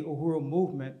 Unlike the Uhuru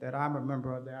Movement that I'm a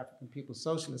member of, the African People's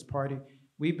Socialist Party,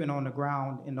 we've been on the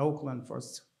ground in Oakland for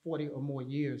 40 or more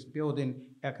years, building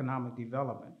economic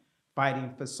development,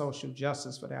 fighting for social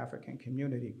justice for the African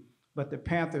community. But the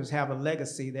Panthers have a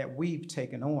legacy that we've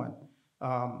taken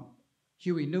on.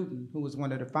 Huey Newton, who was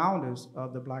one of the founders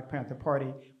of the Black Panther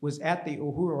Party, was at the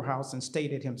Uhuru House and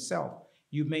stated himself,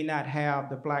 you may not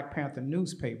have the Black Panther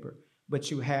newspaper,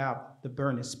 but you have the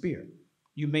burning spear.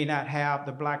 You may not have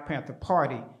the Black Panther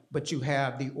Party, but you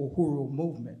have the Uhuru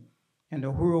Movement. And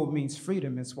Uhuru means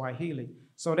freedom in Swahili.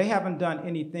 So they haven't done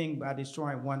anything by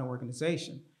destroying one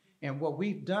organization. And what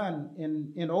we've done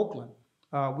in Oakland,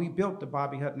 we built the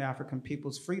Bobby Hutton African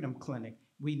People's Freedom Clinic.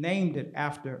 We named it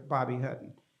after Bobby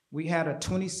Hutton. We had a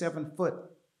 27-foot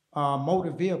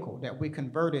motor vehicle that we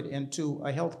converted into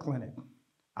a health clinic.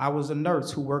 I was a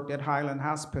nurse who worked at Highland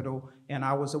Hospital, and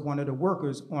I was one of the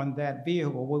workers on that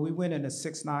vehicle. Well, we went into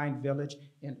 6-9 Village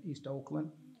in East Oakland.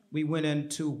 We went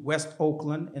into West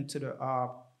Oakland, into the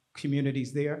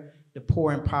communities there, the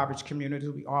poor impoverished communities.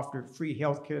 We offered free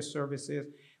healthcare services.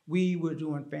 We were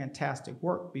doing fantastic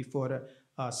work before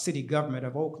the city government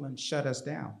of Oakland shut us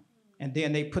down. And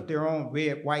then they put their own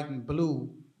red, white, and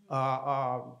blue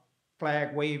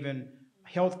flag-waving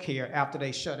healthcare after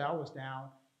they shut ours down,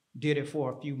 did it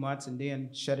for a few months, and then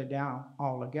shut it down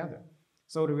altogether.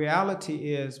 So the reality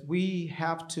is we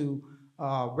have to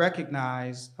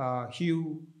recognize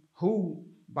who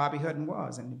Bobby Hutton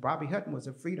was. And Bobby Hutton was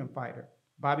a freedom fighter.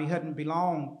 Bobby Hutton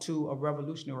belonged to a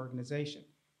revolutionary organization.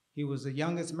 He was the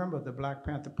youngest member of the Black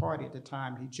Panther Party at the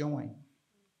time he joined.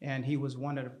 And he was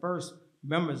one of the first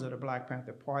members of the Black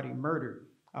Panther Party murdered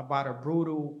about a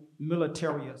brutal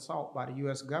military assault by the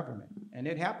US government. And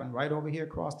it happened right over here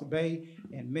across the bay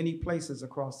and many places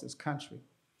across this country.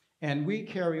 And we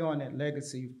carry on that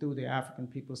legacy through the African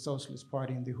People's Socialist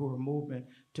Party and the Uhuru Movement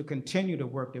to continue the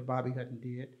work that Bobby Hutton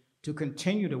did, to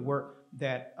continue the work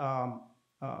that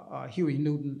Huey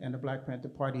Newton and the Black Panther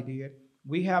Party did.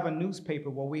 We have a newspaper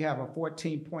where we have a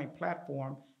 14-point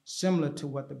platform similar to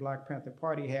what the Black Panther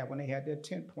Party had when they had their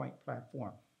 10-point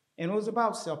platform. And it was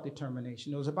about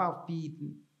self-determination. It was about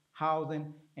feeding,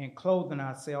 housing, and clothing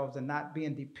ourselves and not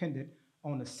being dependent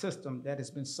on a system that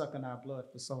has been sucking our blood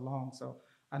for so long. So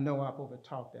I know I've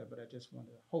over-talked that, but I just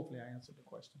wanted to, hopefully I answered the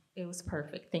question. It was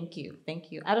perfect. Thank you.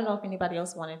 Thank you. I don't know if anybody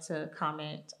else wanted to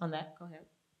comment on that. Go ahead.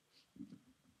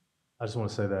 I just want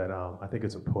to say that I think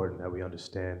it's important that we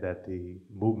understand that the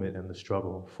movement and the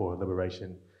struggle for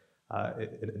liberation,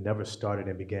 it never started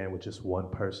and began with just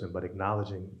one person, but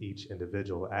acknowledging each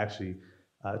individual actually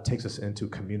takes us into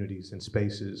communities and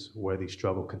spaces where the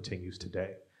struggle continues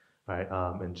today. Right?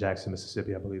 In Jackson,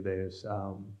 Mississippi, I believe there's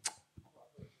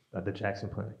the Jackson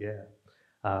plant,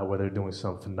 where they're doing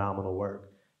some phenomenal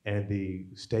work. And the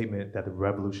statement that the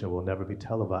revolution will never be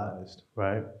televised,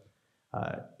 right,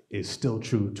 is still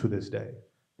true to this day.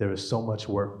 There is so much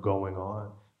work going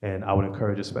on, and I would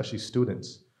encourage especially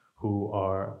students who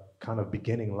are kind of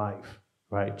beginning life,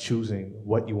 right, choosing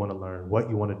what you want to learn, what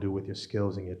you want to do with your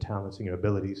skills and your talents and your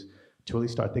abilities, to really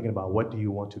start thinking about what do you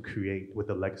want to create with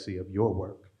the legacy of your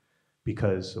work.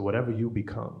 Because whatever you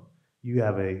become, you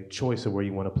have a choice of where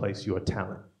you want to place your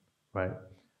talent, right?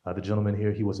 The gentleman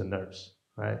here, he was a nurse,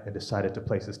 right, and decided to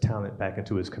place his talent back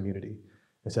into his community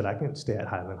and said, I can stay at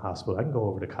Highland Hospital, I can go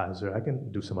over to Kaiser, I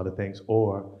can do some other things,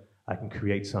 or I can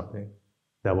create something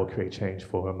that will create change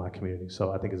for my community.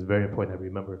 So I think it's very important that we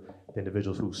remember the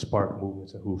individuals who spark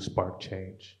movements and who spark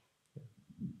change.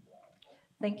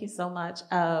 Thank you so much.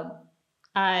 I'm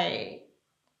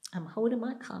holding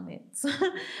my comments.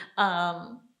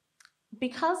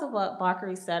 Because of what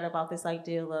Bakari said about this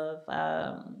idea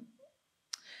of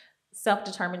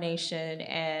self-determination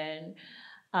and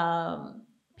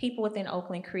people within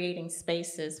Oakland creating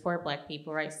spaces for Black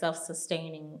people, right?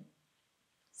 Self-sustaining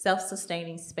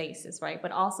spaces, right?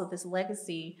 But also this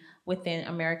legacy within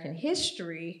American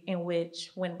history in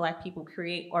which when Black people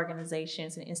create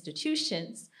organizations and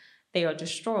institutions, they are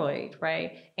destroyed,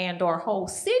 right? And or whole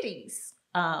cities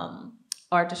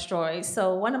are destroyed.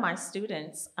 So one of my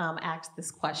students asked this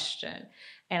question,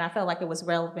 and I felt like it was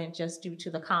relevant just due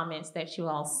to the comments that you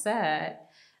all said.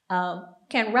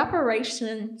 Can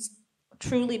reparations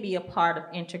truly be a part of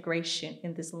integration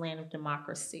in this land of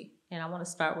democracy? And I want to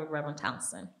start with Reverend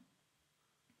Townsend.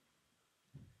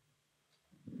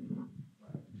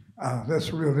 That's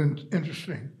a real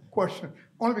interesting question,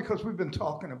 only because we've been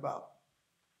talking about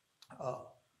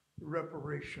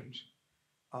reparations.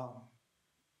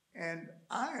 And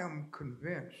I am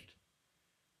convinced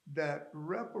that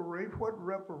what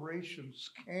reparations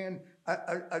can,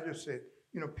 I just said,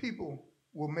 people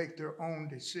will make their own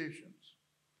decisions.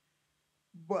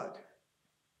 But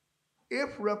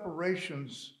if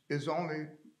reparations is only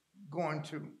going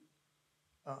to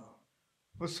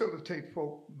facilitate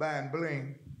folk buying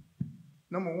bling,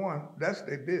 number one, that's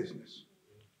their business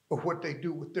of what they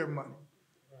do with their money.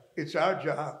 It's our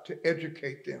job to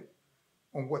educate them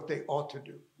on what they ought to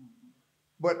do.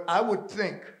 But I would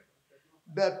think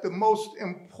that the most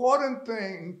important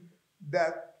thing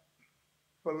that,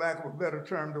 for lack of a better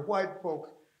term, the white folks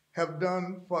have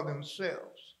done for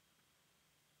themselves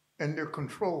and their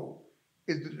control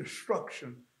is the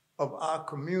destruction of our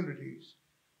communities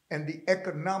and the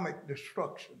economic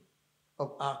destruction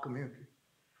of our community.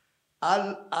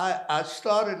 I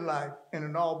started life in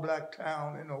an all-Black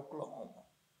town in Oklahoma.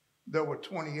 There were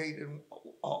 28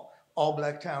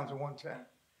 all-Black towns at one time.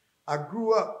 I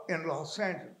grew up in Los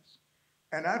Angeles,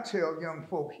 and I tell young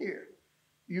folk here,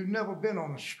 you've never been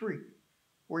on a street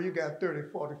where you got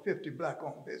 30, 40, 50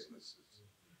 Black-owned businesses.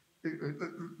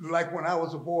 Like when I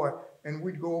was a boy, and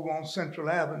we'd go over on Central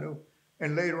Avenue,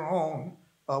 and later on,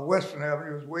 Western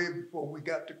Avenue was way before we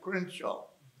got to Crenshaw.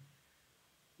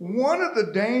 One of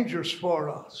the dangers for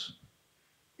us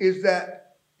is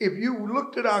that if you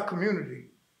looked at our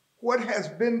community, what has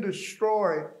been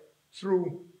destroyed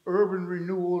through urban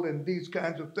renewal and these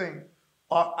kinds of things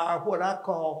are what I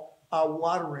call our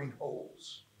watering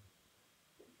holes.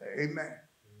 Amen.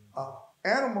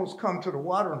 Animals come to the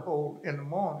watering hole in the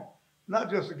morning, not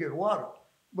just to get water,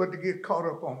 but to get caught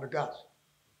up on the gossip.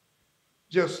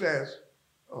 Just as,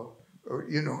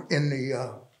 in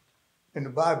the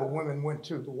Bible, women went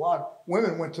to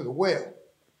the well,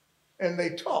 and they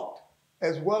talked,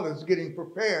 as well as getting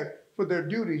prepared for their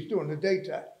duties during the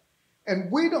daytime.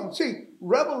 And we don't see,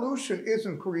 revolution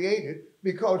isn't created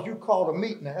because you called a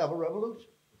meeting to have a revolution.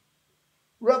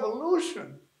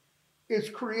 Revolution is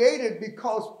created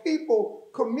because people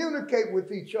communicate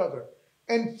with each other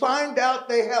and find out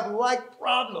they have like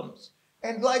problems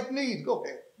and like needs. Go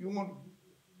ahead. You want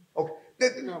to? Okay.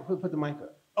 No, put the mic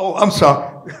up. Oh, I'm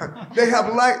sorry. They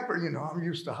have like, I'm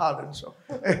used to hollering, so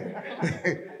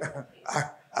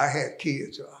I had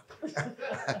kids, so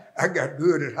I got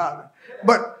good at hollering.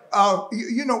 But,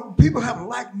 people have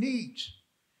like needs.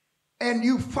 And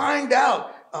you find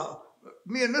out,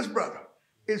 me and this brother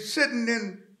is sitting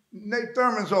in Nate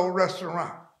Thurman's old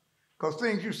restaurant, because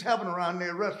things used to happen around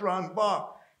there, restaurant and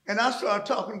bar. And I started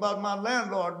talking about my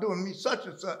landlord doing me such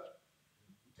and such.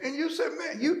 And you said,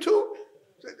 man, you too?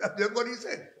 That's what he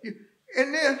said.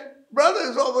 And then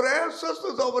brothers over there,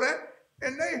 sisters over there,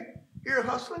 and they here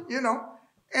hustling,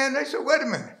 And they said, wait a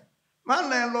minute, my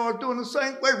landlord doing the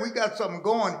same way. We got something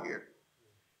going here.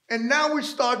 And now we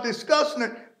start discussing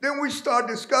it. Then we start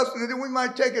discussing it. Then we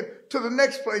might take it to the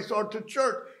next place or to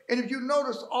church. And if you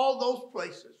notice, all those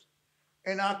places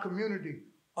in our community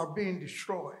are being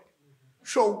destroyed.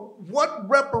 So what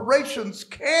reparations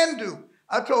can do,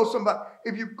 I told somebody,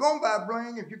 if you're going to buy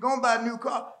bling, if you're going to buy a new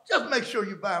car, just make sure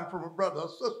you buy them from a brother or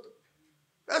sister.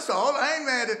 That's all. I ain't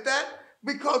mad at that,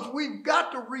 because we've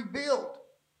got to rebuild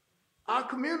our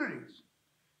communities.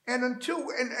 And until,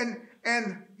 I'm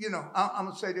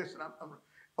going to say this, and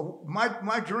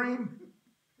my dream,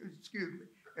 excuse me,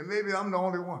 and maybe I'm the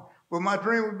only one, but my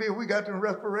dream would be if we got to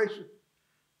reparation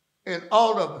and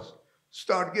all of us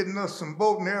start getting us some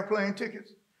boat and airplane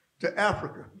tickets to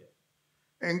Africa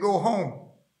and go home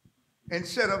and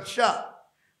set up shop.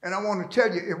 And I want to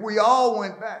tell you, if we all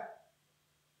went back,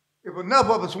 if enough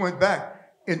of us went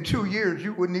back, in 2 years,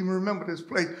 you wouldn't even remember this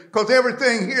place. Because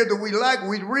everything here that we like,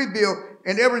 we'd rebuild,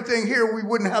 and everything here we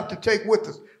wouldn't have to take with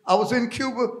us. I was in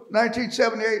Cuba,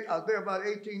 1978. I was there about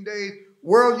 18 days.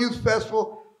 World Youth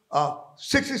Festival,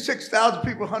 66,000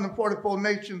 people, 144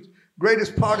 nations.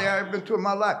 Greatest party I ever been to in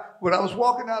my life. But I was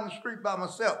walking down the street by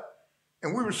myself,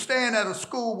 and we were staying at a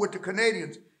school with the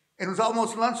Canadians, and it was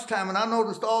almost lunchtime, and I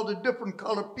noticed all the different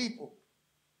colored people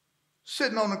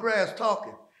sitting on the grass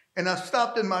talking. And I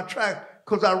stopped in my tracks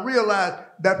because I realized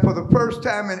that for the first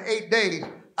time in 8 days,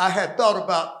 I had thought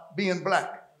about being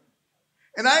black.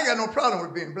 And I ain't got no problem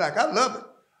with being black. I love it.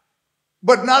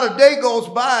 But not a day goes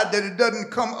by that it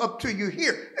doesn't come up to you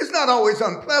here. It's not always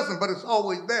unpleasant, but it's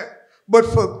always there. But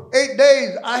for 8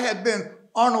 days, I had been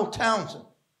Arnold Townsend,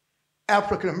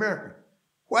 African American.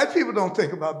 White people don't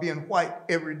think about being white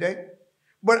every day.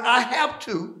 But I have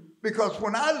to, because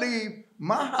when I leave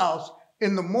my house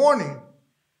in the morning,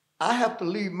 I have to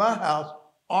leave my house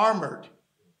armored,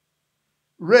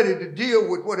 ready to deal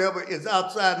with whatever is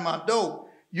outside my door.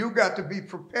 You got to be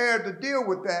prepared to deal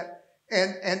with that,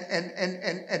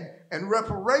 and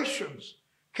reparations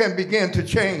can begin to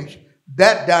change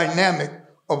that dynamic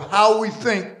of how we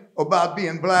think about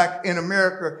being black in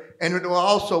America, and it will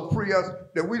also free us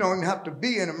that we don't even have to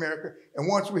be in America. And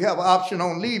once we have an option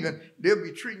on leaving, they'll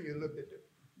be treating you a little bit different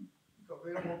because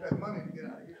they don't want that money to get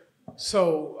out of here.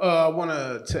 So I want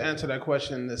to answer that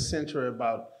question, the center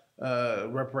about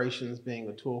reparations being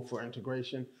a tool for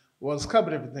integration. Well, it's a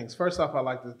couple different things. First off, I'd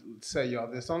like to say, y'all,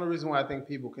 this. The only reason why I think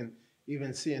people can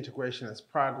even see integration as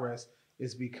progress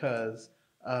is because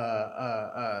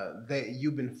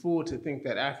you've been fooled to think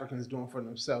that Africans doing for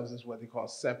themselves is what they call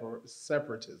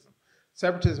separatism.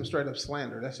 Separatism, straight up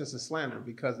slander. That's just a slander,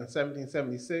 because in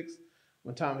 1776,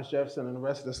 when Thomas Jefferson and the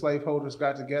rest of the slaveholders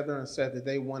got together and said that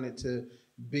they wanted to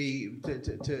be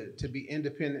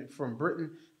independent from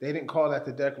Britain, they didn't call that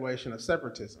the Declaration of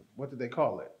Separatism. What did they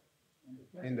call it?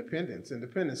 Independence.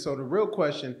 So the real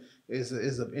question is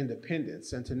of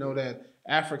independence, and to know that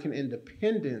African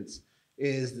independence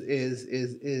is the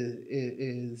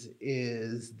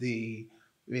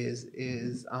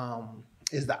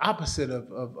opposite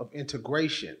of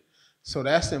integration. So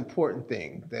that's the important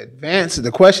thing.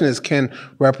 The question is, can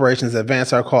reparations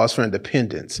advance our cause for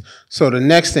independence? So the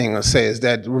next thing I'll say is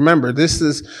that, remember, the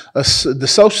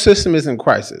social system is in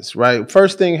crisis, right?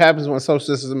 First thing happens when a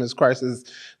social system is in crisis,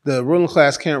 the ruling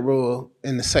class can't rule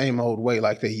in the same old way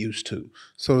like they used to.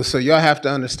 So y'all have to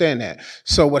understand that.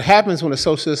 So what happens when a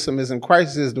social system is in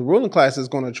crisis is the ruling class is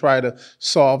going to try to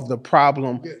solve the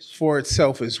problem for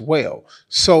itself as well.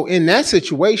 So in that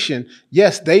situation,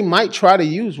 yes, they might try to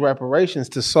use reparations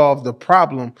to solve the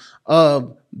problem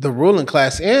of the ruling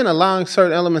class and allowing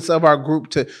certain elements of our group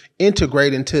to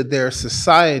integrate into their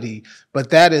society, but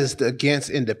that is against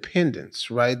independence,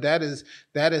 right? That is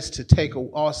to take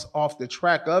us off the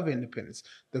track of independence.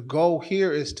 The goal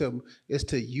here is to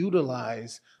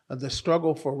utilize the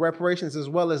struggle for reparations as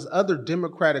well as other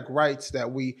democratic rights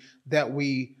that we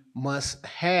must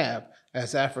have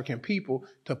as African people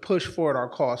to push forward our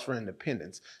cause for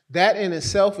independence. That in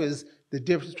itself is the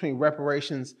difference between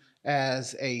reparations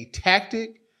as a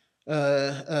tactic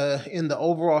in the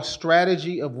overall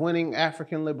strategy of winning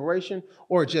African liberation,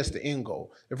 or just the end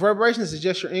goal. If reparations is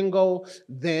just your end goal,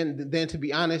 then to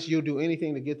be honest, you'll do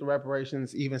anything to get the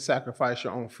reparations, even sacrifice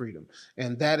your own freedom,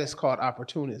 and that is called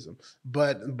opportunism.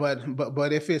 But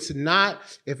if it's not,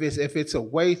 if it's a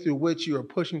way through which you are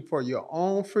pushing for your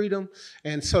own freedom,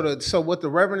 and so what the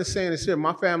Reverend is saying is here.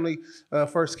 My family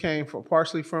first came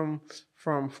partially from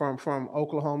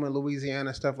Oklahoma and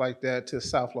Louisiana, stuff like that, to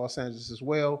South Los Angeles as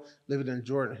well, living in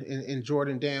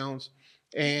Jordan Downs,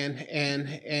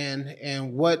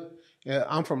 and what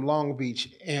I'm from Long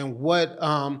Beach, and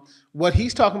what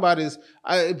he's talking about is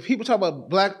people talk about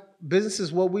black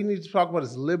businesses. What we need to talk about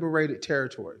is liberated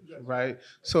territory, right?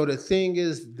 So the thing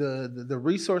is, the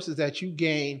resources that you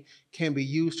gain can be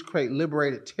used to create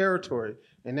liberated territory.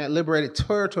 And that liberated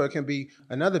territory can be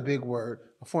another big word,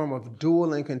 a form of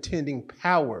dual and contending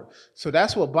power. So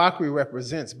that's what Bakari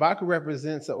represents. Bakari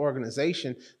represents an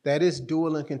organization that is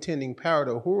dual and contending power.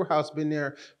 The Uhuru House been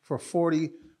there for 40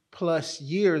 plus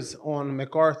years on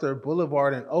MacArthur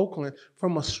Boulevard in Oakland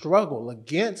from a struggle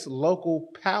against local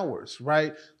powers,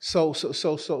 right? So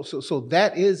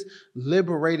that is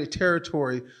liberated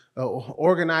territory,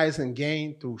 organized and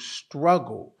gained through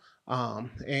struggle.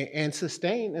 And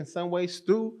sustained in some ways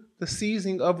through the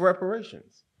seizing of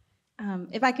reparations.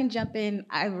 If I can jump in,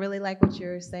 I really like what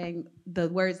you're saying. The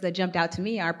words that jumped out to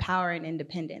me are power and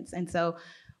independence. And so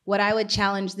what I would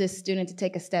challenge this student to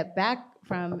take a step back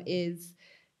from is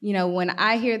You know, when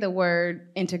I hear the word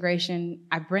integration,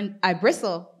 I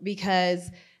bristle,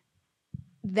 because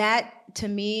that to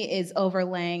me is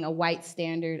overlaying a white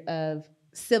standard of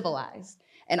civilized.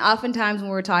 And oftentimes when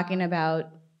we're talking about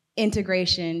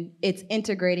integration, it's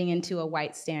integrating into a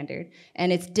white standard,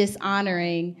 and it's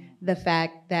dishonoring the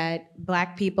fact that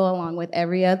Black people, along with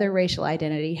every other racial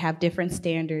identity, have different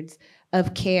standards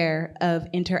of care, of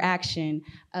interaction,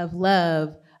 of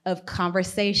love, of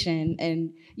conversation,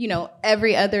 and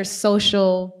every other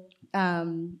social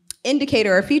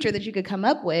indicator or feature that you could come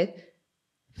up with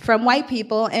from white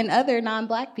people and other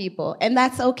non-Black people. And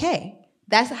that's okay.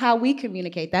 That's how we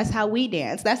communicate. That's how we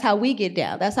dance. That's how we get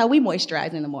down. That's how we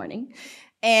moisturize in the morning.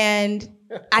 And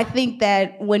I think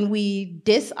that when we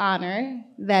dishonor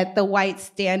that the white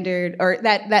standard, or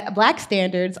that Black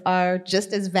standards are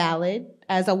just as valid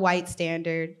as a white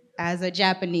standard, as a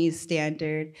Japanese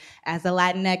standard, as a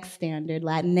Latinx standard,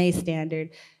 Latina standard,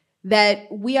 that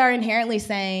we are inherently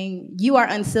saying, you are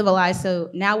uncivilized, so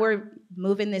now we're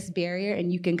moving this barrier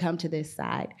and you can come to this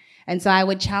side. And so I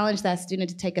would challenge that student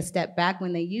to take a step back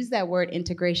when they use that word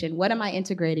integration. What am I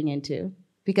integrating into?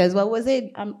 Because what was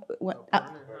it?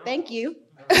 Thank you.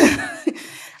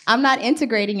 I'm not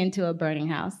integrating into a burning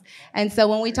house. And so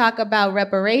when we talk about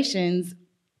reparations,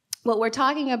 what we're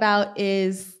talking about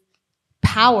is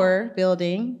power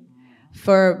building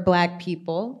for Black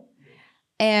people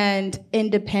and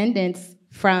independence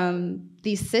from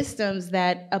these systems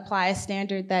that apply a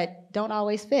standard that don't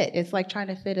always fit. It's like trying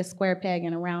to fit a square peg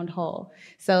in a round hole.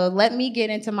 So let me get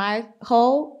into my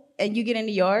hole and you get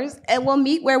into yours, and we'll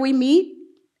meet where we meet,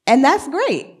 and that's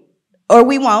great. Or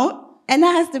we won't, and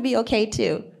that has to be okay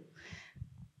too.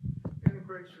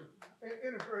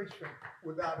 Integration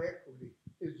without equity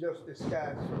is just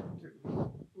disguised servitude.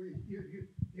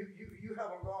 You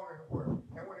haven't gone anywhere.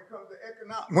 And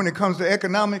when it comes to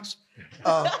economics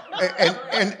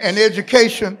and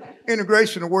education,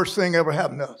 integration, the worst thing ever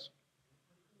happened to us.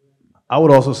 I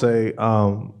would also say,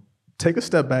 take a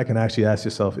step back and actually ask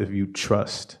yourself if you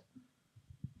trust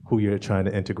who you're trying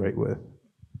to integrate with.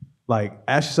 Like,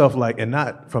 ask yourself, like, and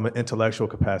not from an intellectual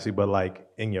capacity, but like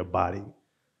in your body.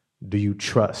 Do you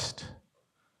trust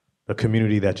the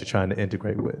community that you're trying to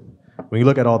integrate with? When you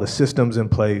look at all the systems in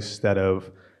place that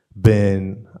have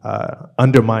been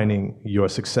undermining your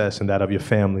success and that of your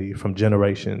family from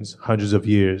generations, hundreds of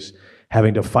years,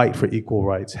 having to fight for equal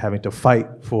rights, having to fight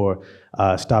for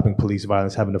stopping police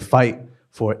violence, having to fight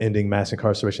for ending mass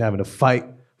incarceration, having to fight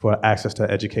for access to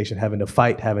education, having to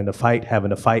fight, and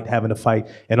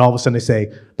all of a sudden they say,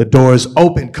 the door is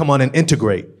open, come on and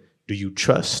integrate. Do you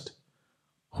trust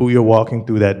who you're walking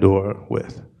through that door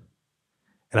with?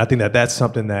 And I think that that's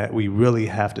something that we really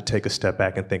have to take a step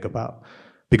back and think about.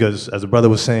 Because as the brother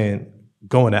was saying,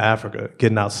 going to Africa,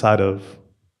 getting outside of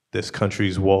this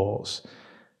country's walls,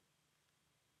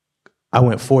 I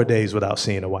went 4 days without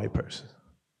seeing a white person.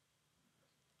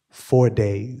 4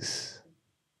 days,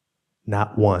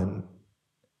 not one.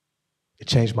 It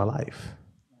changed my life.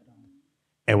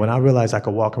 And when I realized I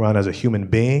could walk around as a human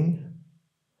being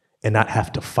and not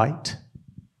have to fight,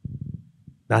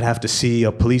 not have to see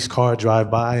a police car drive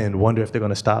by and wonder if they're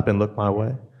gonna stop and look my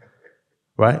way,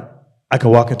 right? I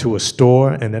can walk into a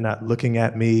store and they're not looking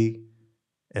at me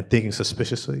and thinking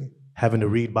suspiciously, having to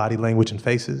read body language and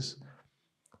faces.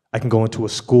 I can go into a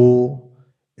school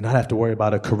and not have to worry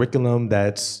about a curriculum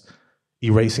that's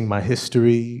erasing my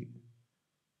history.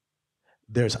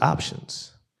 There's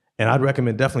options. And I'd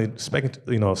recommend definitely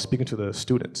speaking to the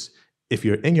students. If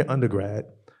you're in your undergrad,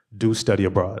 do study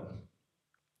abroad.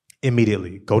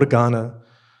 Immediately. Go to Ghana,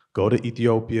 go to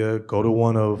Ethiopia, go to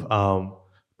one of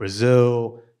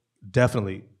Brazil.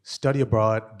 Definitely study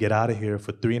abroad, get out of here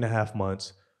for 3.5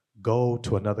 months, go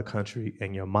to another country,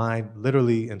 and your mind,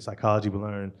 literally in psychology we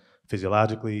learn,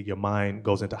 physiologically, your mind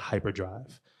goes into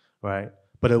hyperdrive, right?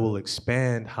 But it will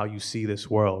expand how you see this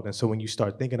world. And so when you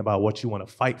start thinking about what you want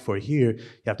to fight for here, you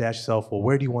have to ask yourself, well,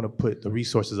 where do you want to put the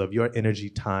resources of your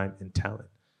energy, time, and talent?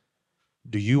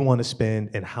 Do you want to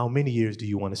spend, and how many years do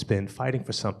you want to spend fighting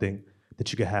for something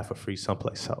that you could have for free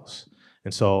someplace else?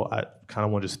 And so I kind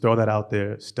of want to just throw that out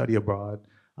there, study abroad,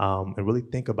 and really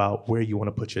think about where you want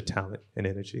to put your talent and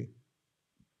energy.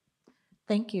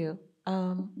 Thank you.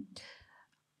 I'm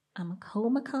going to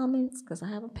hold my comments because I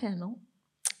have a panel.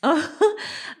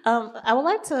 I would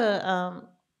like to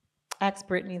ask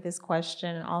Brittni this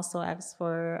question and also ask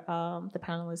for the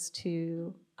panelists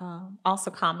to also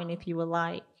comment if you would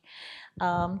like.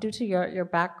 Due to your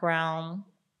background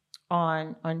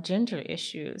on gender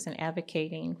issues and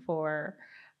advocating for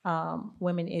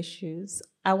women issues,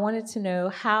 I wanted to know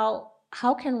how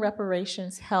can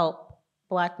reparations help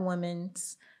Black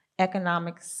women's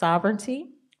economic sovereignty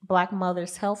Black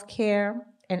mothers' health care,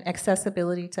 and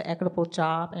accessibility to equitable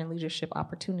job and leadership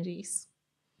opportunities.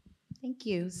 Thank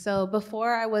you. So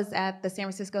before I was at the San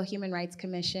Francisco Human Rights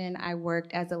Commission, I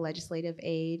worked as a legislative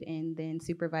aide in then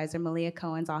Supervisor Malia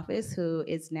Cohen's office, who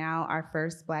is now our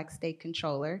first Black state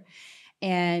controller.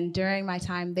 And during my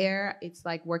time there, it's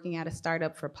like working at a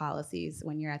startup for policies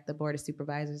when you're at the Board of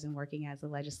Supervisors and working as a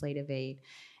legislative aide.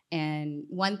 And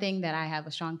one thing that I have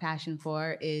a strong passion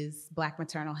for is Black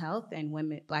maternal health and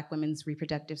Black women's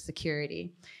reproductive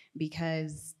security,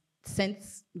 because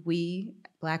since we,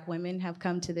 Black women, have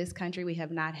come to this country, we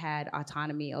have not had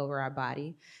autonomy over our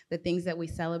body. The things that we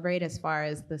celebrate as far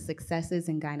as the successes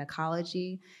in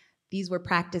gynecology, these were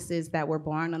practices that were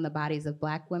born on the bodies of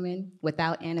Black women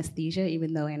without anesthesia,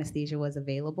 even though anesthesia was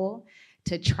available,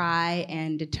 to try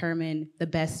and determine the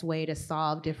best way to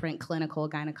solve different clinical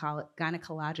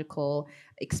gynecological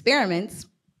experiments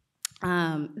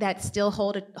that still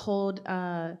hold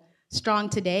strong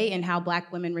today in how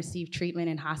Black women receive treatment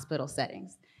in hospital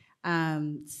settings.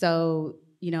 So,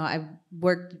 I've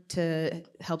worked to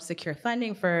help secure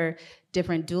funding for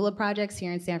different doula projects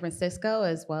here in San Francisco,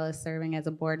 as well as serving as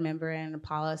a board member and a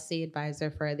policy advisor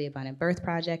for the Abundant Birth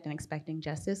Project and Expecting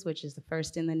Justice, which is the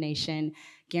first in the nation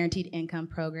guaranteed income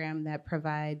program that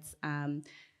provides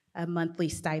a monthly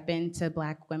stipend to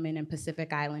Black women and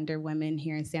Pacific Islander women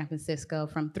here in San Francisco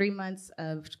from 3 months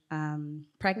of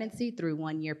pregnancy through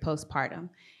 1 year postpartum.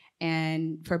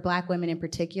 And for Black women in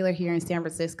particular here in San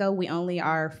Francisco, we only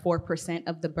are 4%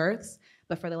 of the births,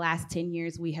 but for the last 10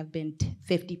 years, we have been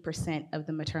 50% of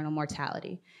the maternal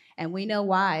mortality. And we know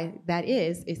why that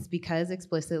is. It's because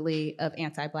explicitly of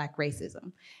anti-Black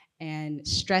racism and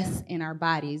stress in our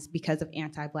bodies because of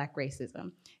anti-Black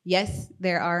racism. Yes,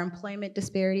 there are employment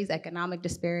disparities, economic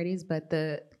disparities, but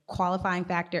the qualifying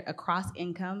factor across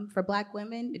income for Black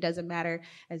women, it doesn't matter,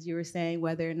 as you were saying,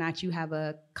 whether or not you have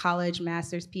a college,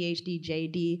 master's, PhD,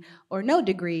 JD, or no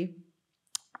degree,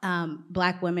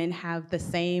 Black women have the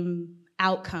same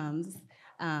outcomes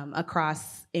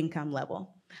across income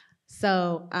level.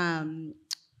 So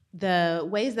the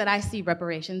ways that I see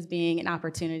reparations being an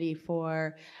opportunity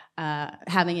for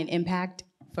having an impact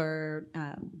for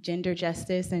gender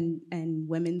justice and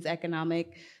women's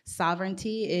economic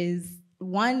sovereignty is,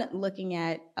 one, looking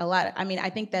at I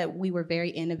think that we were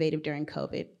very innovative during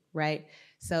COVID, right?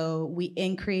 So we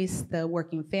increased the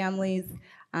working families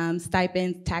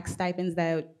stipends, tax stipends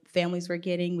that families were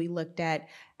getting. We looked at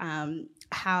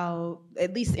how,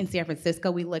 at least in San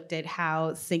Francisco, we looked at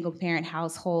how single parent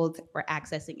households were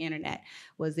accessing internet.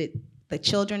 Was it the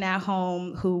children at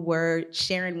home who were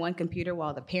sharing one computer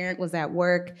while the parent was at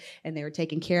work and they were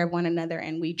taking care of one another?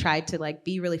 And we tried to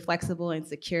be really flexible and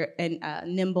secure and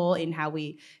nimble in how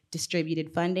we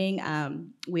distributed funding.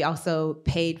 We also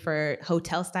paid for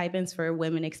hotel stipends for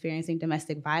women experiencing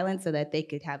domestic violence so that they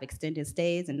could have extended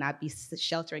stays and not be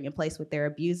sheltering in place with their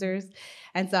abusers.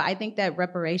 And so I think that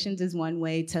reparations is one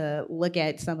way to look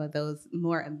at some of those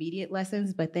more immediate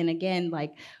lessons. But then again,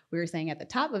 like we were saying at the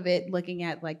top of it, looking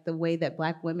at the way that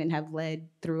Black women have led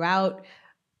throughout,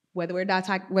 whether we're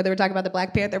talking about the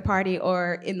Black Panther Party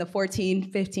or in the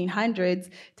 1500s,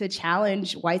 to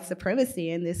challenge white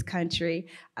supremacy in this country,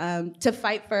 to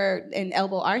fight for and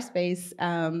elbow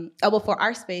for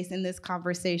our space in this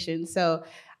conversation. So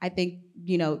I think,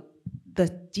 the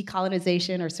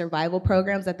decolonization or survival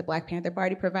programs that the Black Panther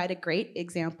Party provide a great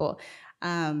example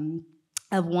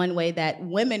of one way that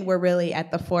women were really at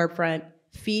the forefront,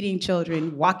 feeding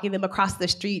children, walking them across the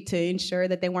street to ensure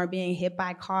that they weren't being hit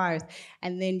by cars,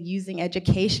 and then using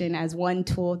education as one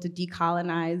tool to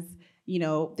decolonize,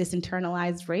 this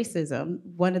internalized racism.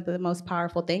 One of the most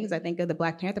powerful things I think of the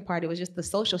Black Panther Party was just the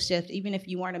social shift. Even if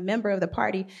you weren't a member of the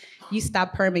party, you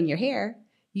stopped perming your hair,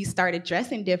 you started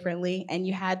dressing differently, and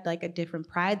you had a different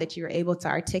pride that you were able to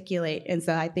articulate. And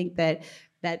so I think that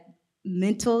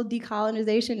mental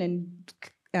decolonization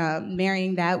and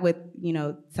marrying that with,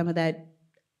 some of that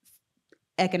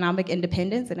economic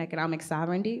independence and economic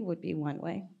sovereignty would be one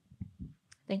way.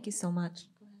 Thank you so much.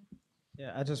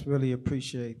 Yeah, I just really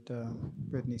appreciate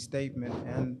Brittni's statement,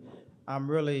 and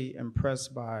I'm really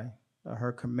impressed by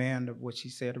her command of what she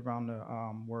said around the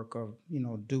work of,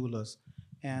 doulas.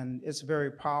 And it's a very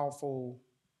powerful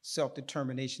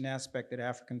self-determination aspect that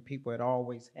African people had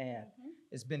always had. Mm-hmm.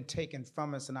 It's been taken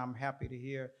from us, and I'm happy to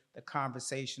hear the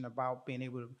conversation about being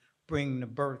able to bring the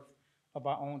birth of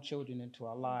our own children into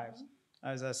our lives. Mm-hmm.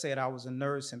 As I said, I was a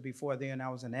nurse, and before then I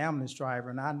was an ambulance driver,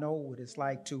 and I know what it's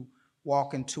like to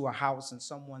walk into a house and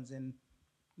someone's in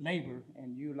labor,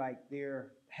 and you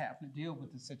they're having to deal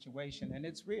with the situation, and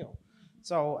it's real.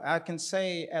 So I can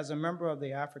say, as a member of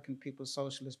the African People's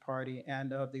Socialist Party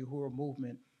and of the Uhuru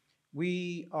Movement,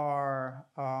 We are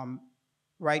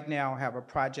right now have a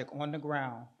project on the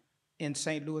ground in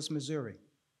St. Louis, Missouri,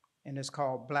 and it's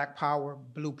called Black Power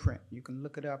Blueprint. You can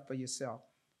look it up for yourself.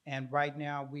 And right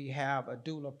now we have a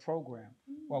doula program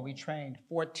where we trained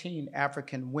 14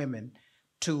 African women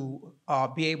to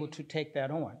be able to take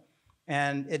that on.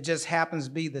 And it just happens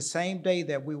to be the same day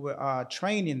that we were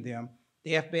training them,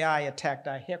 the FBI attacked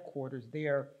our headquarters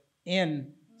there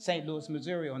in St. Louis,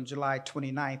 Missouri on July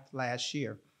 29th last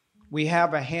year. We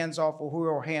have a Hands Off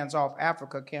Uhuru, Hands Off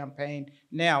Africa campaign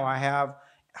now. I have,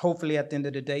 hopefully at the end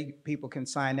of the day, people can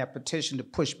sign that petition to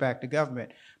push back the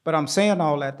government. But I'm saying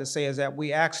all that to say is that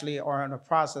we actually are in the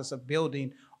process of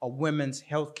building a women's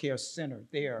healthcare center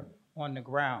there on the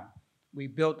ground. We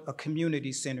built a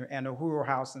community center and a Uhuru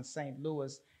House in St.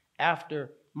 Louis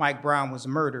after Mike Brown was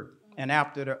murdered and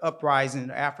after the uprising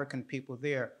of African people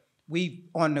there. We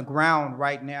on the ground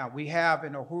right now, we have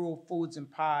in Uhuru Foods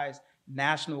and Pies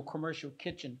National Commercial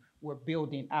Kitchen we're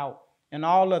building out. And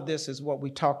all of this is what we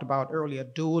talked about earlier,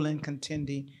 dual and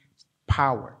contending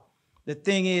power. The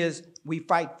thing is, we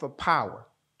fight for power.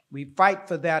 We fight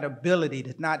for that ability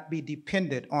to not be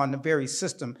dependent on the very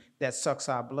system that sucks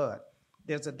our blood.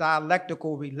 There's a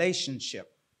dialectical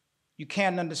relationship. You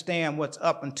can't understand what's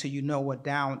up until you know what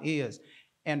down is.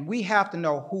 And we have to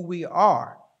know who we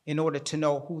are in order to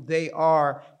know who they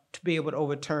are to be able to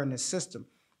overturn the system.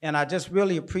 And I just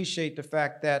really appreciate the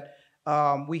fact that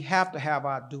we have to have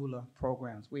our doula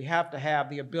programs. We have to have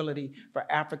the ability for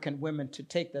African women to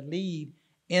take the lead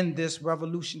in this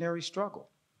revolutionary struggle.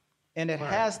 And it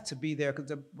has to be there because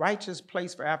the righteous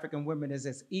place for African women is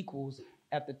as equals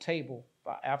at the table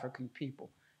for African people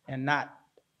and not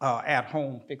at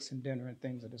home fixing dinner and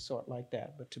things of the sort like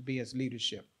that, but to be as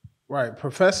leadership. Right.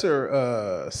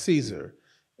 Professor Caesar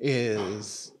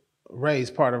is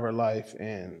raised part of her life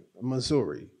in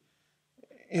Missouri.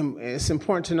 And it's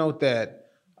important to note that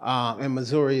in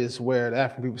Missouri is where the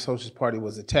African People's Socialist Party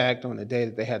was attacked on the day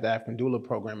that they had the African Doula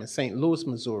program. In St. Louis,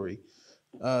 Missouri,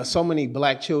 so many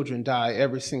Black children die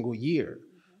every single year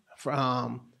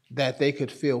from that they could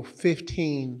fill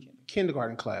 15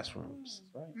 kindergarten classrooms.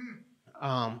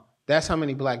 That's how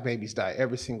many Black babies die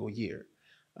every single year.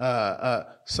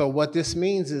 So what this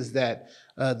means is that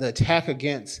the attack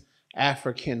against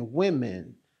African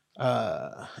women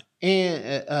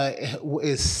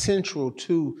is central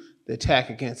to the attack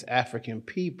against African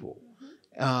people.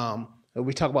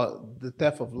 We talk about the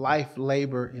theft of life,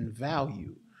 labor, and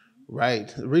value,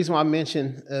 right? The reason why I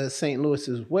mentioned St. Louis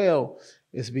as well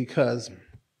is because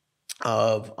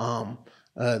of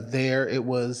there it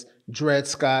was Dred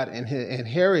Scott and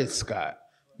Harriet Scott.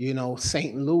 You know,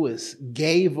 St. Louis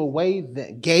gave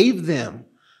them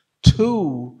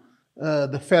to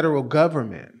the federal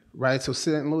government, right? So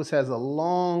St. Louis has a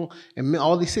long, and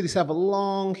all these cities have a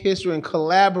long history in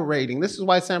collaborating. This is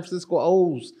why San Francisco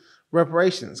owes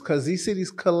reparations, because these cities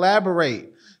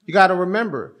collaborate. You got to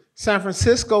remember, San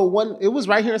Francisco, it was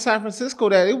right here in San Francisco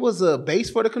that it was a base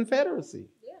for the Confederacy.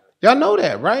 Yeah. Y'all know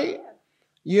that, right? Yeah.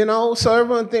 You know, so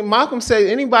everyone think, Malcolm said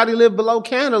anybody live below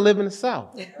Canada live in the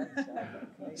South.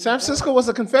 San Francisco was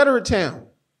a Confederate town.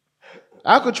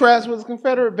 Alcatraz was a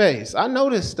Confederate base. I know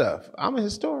this stuff. I'm a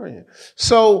historian.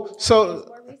 So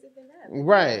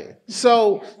right.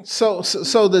 So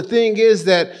the thing is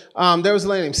that there was a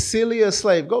lady named Celia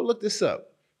Slave. Go look this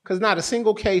up, because not a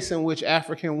single case in which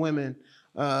African women,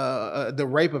 the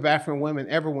rape of African women,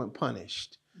 ever went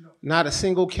punished. No. Not a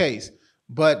single case.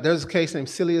 But there's a case named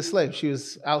Celia Slave. She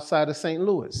was outside of St.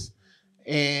 Louis.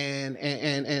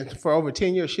 And for over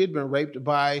 10 years, she had been raped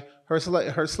by her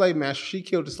slave master. She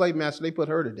killed the slave master. They put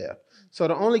her to death. So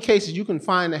the only cases you can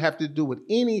find that have to do with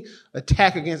any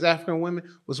attack against African women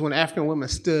was when African women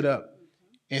stood up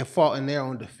and fought in their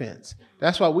own defense.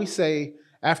 That's why we say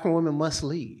African women must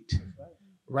lead,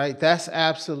 right? That's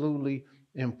absolutely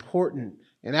important.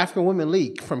 And African women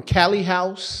lead from Callie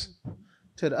House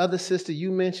to the other sister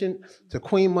you mentioned, to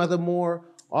Queen Mother Moore,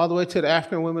 all the way to the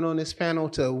African women on this panel,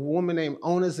 to a woman named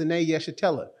Ona Zene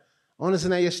Yeshitela. Ona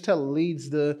Zene Yeshitela leads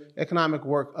the economic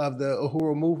work of the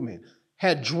Uhuru Movement,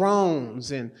 had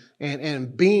drones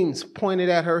and beams pointed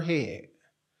at her head.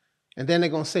 And then they're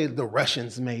going to say the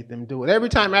Russians made them do it. Every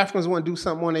time Africans want to do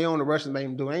something on their own, the Russians made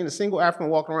them do it. Ain't a single African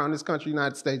walking around this country,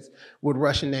 United States, with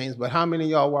Russian names, but how many of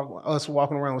y'all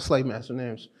walking around with slave master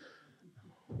names?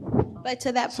 But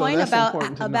to that point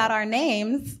about our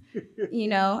names, you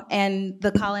know, and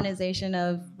the colonization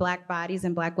of Black bodies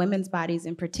and Black women's bodies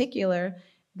in particular,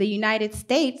 the United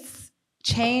States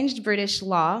changed British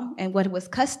law and what was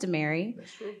customary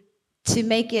to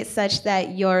make it such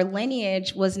that your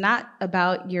lineage was not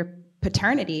about your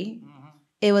paternity. Mm-hmm.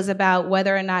 It was about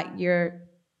whether or not your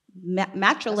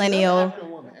matrilineal.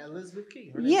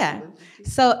 Yeah.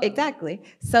 So exactly.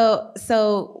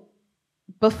 So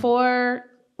before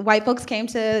white folks came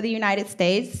to the United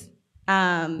States,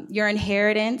 your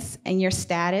inheritance and your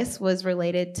status was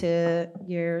related to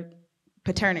your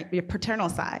paternal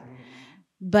side.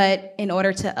 But in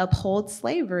order to uphold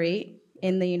slavery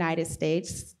in the United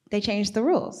States, they changed the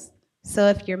rules. So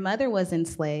if your mother was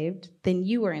enslaved, then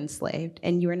you were enslaved,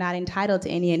 and you were not entitled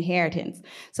to any inheritance.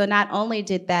 So not only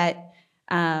did that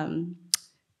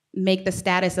make the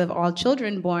status of all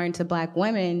children born to Black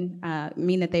women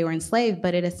mean that they were enslaved,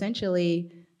 but it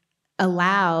essentially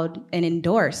allowed and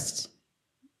endorsed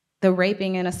the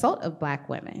raping and assault of Black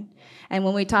women. And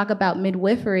when we talk about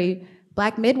midwifery,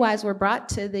 Black midwives were brought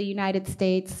to the United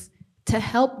States to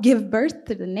help give birth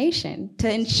to the nation,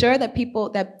 to ensure that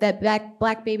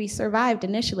Black babies survived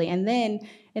initially. And then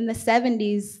in the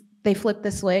 70s, they flipped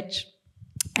the switch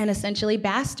and essentially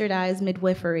bastardized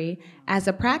midwifery as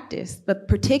a practice, but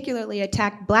particularly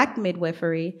attacked Black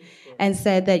midwifery and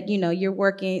said that, you're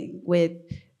working with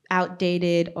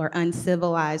outdated or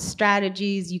uncivilized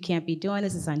strategies. You can't be doing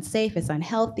this. It's unsafe. It's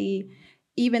unhealthy.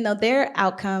 Even though their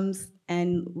outcomes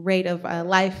and rate of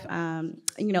life,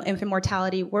 infant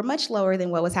mortality were much lower than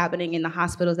what was happening in the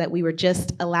hospitals that we were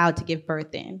just allowed to give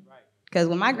birth in. Because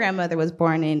when my grandmother was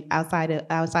born outside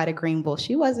of Greenville,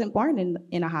 she wasn't born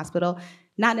in a hospital,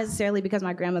 not necessarily because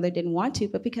my grandmother didn't want to,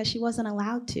 but because she wasn't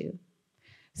allowed to.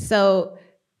 So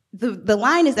the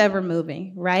line is ever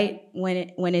moving, right?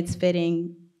 When it's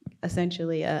fitting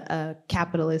essentially a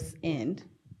capitalist end.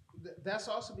 That's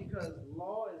also because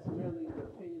law is merely the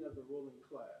opinion of the ruling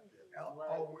class.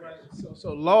 Right?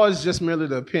 So law is just merely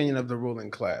the opinion of the ruling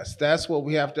class. That's what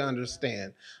we have to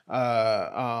understand.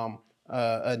 Nat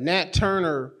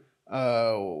Turner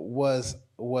was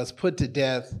put to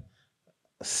death.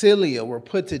 Celia were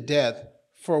put to death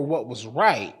for what was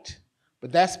right,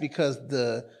 but that's because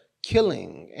the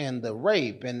killing and the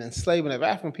rape and enslavement of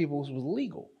African peoples was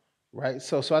legal, right?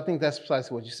 So I think that's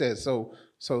precisely what you said. So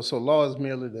law is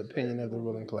merely the opinion of the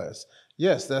ruling class.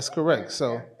 Yes, that's correct.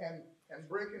 So and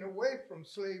breaking away from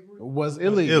slavery was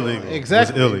illegal.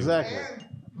 Exactly. Was illegal. Exactly.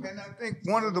 And I think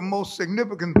one of the most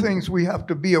significant things we have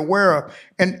to be aware of,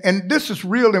 and this is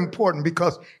real important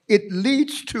because it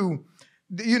leads to,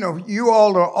 you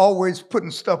all are always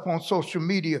putting stuff on social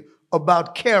media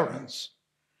about Karens.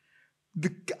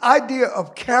 The idea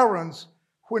of Karens,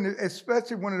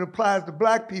 especially when it applies to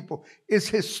Black people, is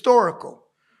historical.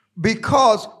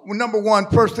 Because, number one,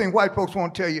 first thing white folks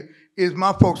want to tell you is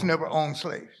my folks never owned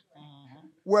slaves.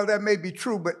 Well, that may be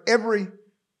true, but every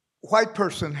white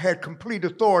person had complete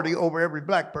authority over every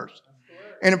Black person.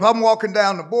 And if I'm walking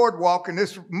down the boardwalk and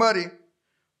it's muddy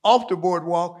off the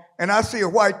boardwalk and I see a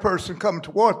white person coming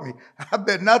towards me, I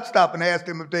better not stop and ask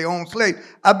them if they own slaves.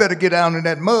 I better get down in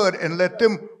that mud and let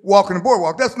them walk in the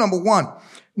boardwalk. That's number one.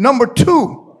 Number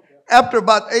two, after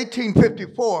about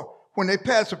 1854, when they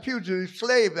passed the Fugitive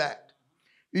Slave Act,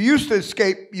 you used to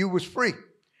escape, you was free.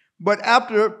 But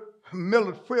after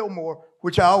Millard Fillmore,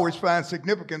 which I always find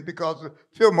significant because the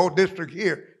Fillmore district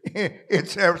here in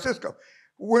San Francisco,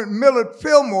 when Millard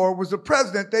Fillmore was the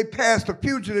president, they passed the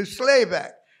Fugitive Slave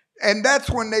Act. And that's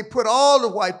when they put all the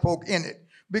white folk in it.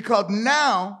 Because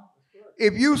now,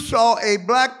 if you saw a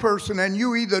Black person and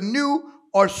you either knew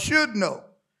or should know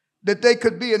that they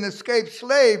could be an escaped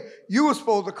slave, you were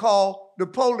supposed to call the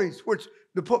police, which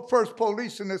the first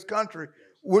police in this country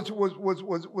was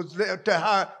there to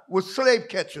hire, was slave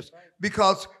catchers.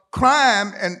 Because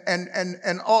crime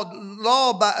and all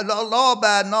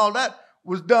law-abiding and all that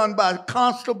was done by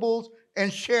constables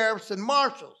and sheriffs and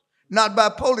marshals, not by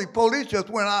police. Police just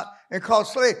went out and caught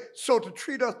slaves. So to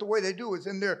treat us the way they do is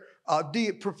in their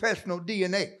professional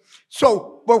DNA.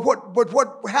 So, but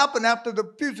what happened after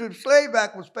the Fugitive Slave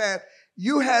Act was passed,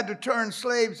 you had to turn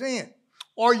slaves in,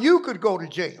 or you could go to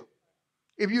jail.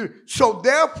 So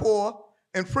therefore,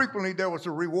 and frequently there was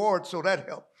a reward, so that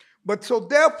helped. But so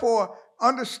therefore,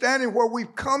 understanding where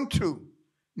we've come to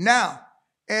now,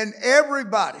 and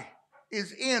everybody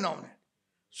is in on it.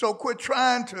 So quit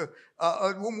trying to,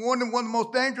 one of the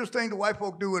most dangerous things the white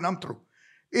folk do, and I'm through,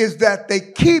 is that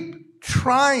they keep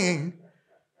trying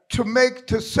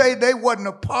to say they wasn't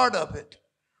a part of it,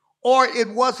 or it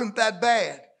wasn't that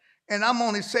bad. And I'm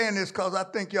only saying this because I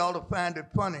think y'all will find it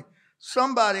funny.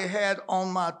 Somebody had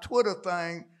on my Twitter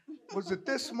thing, was it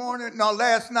this morning? No,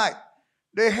 last night.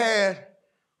 They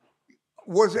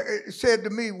said to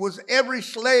me, was every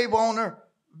slave owner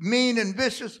mean and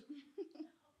vicious?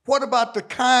 What about the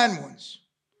kind ones?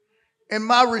 And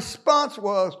my response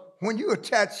was, when you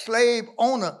attach slave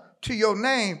owner to your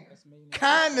name,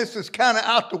 kindness is kind of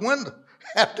out the window.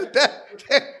 After that,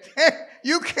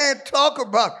 You can't talk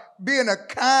about being a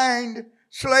kind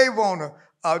slave owner.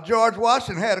 George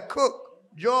Washington had a cook,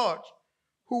 George,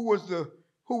 who was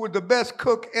the best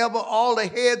cook ever. All the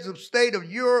heads of state of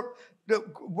Europe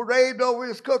raved over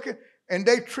his cooking, and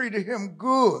they treated him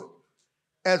good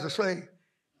as a slave.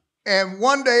 And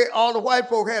one day, all the white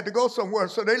folk had to go somewhere,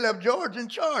 so they left George in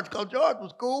charge because George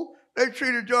was cool. They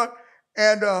treated George,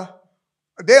 and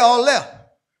they all left.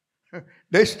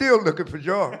 They still looking for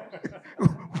George.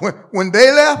 When they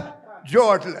left,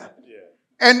 George left. Yeah.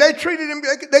 And they treated him,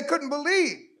 they couldn't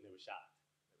believe.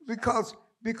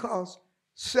 Because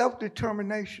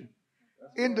self-determination,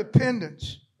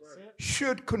 independence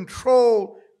should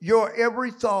control your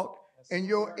every thought and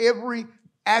your every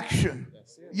action.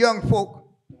 Young folk,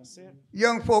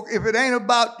 if it ain't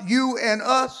about you and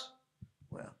us,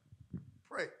 well,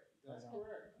 pray.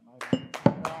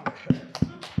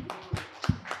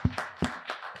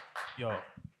 Yo,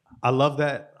 I love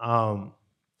that.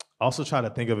 Also try to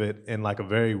think of it in like a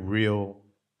very real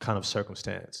kind of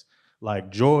circumstance. Like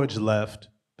George left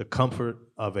the comfort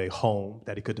of a home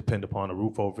that he could depend upon, a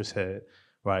roof over his head,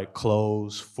 right?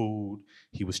 Clothes, food.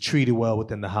 He was treated well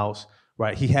within the house,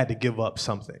 right? He had to give up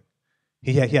something.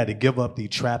 He had to give up the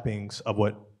trappings of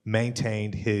what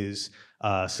maintained his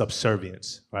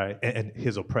subservience, right? And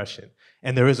his oppression.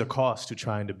 And there is a cost to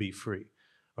trying to be free.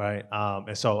 Right,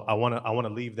 and so I want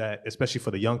to leave that, especially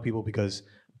for the young people, because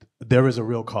there is a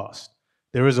real cost.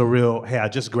 There is a real, hey, I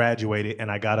just graduated and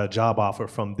I got a job offer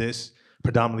from this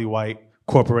predominantly white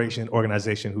corporation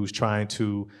organization who's trying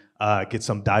to get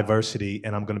some diversity,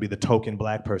 and I'm going to be the token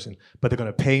black person, but they're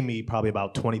going to pay me probably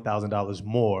about $20,000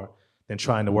 more than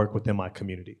trying to work within my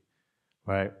community.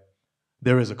 Right,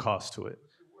 there is a cost to it.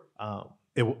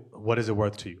 What is it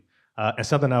worth to you? And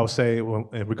something I would say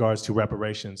in regards to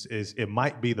reparations is it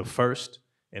might be the first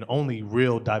and only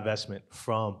real divestment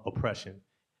from oppression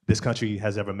this country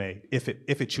has ever made, if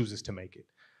it chooses to make it.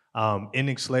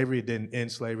 Ending slavery, it didn't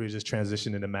end slavery, it just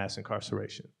transitioned into mass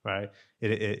incarceration, right?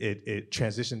 It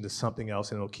transitioned to something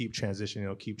else, and it'll keep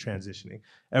transitioning.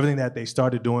 Everything that they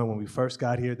started doing when we first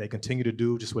got here, they continue to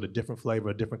do, just with a different flavor,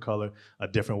 a different color, a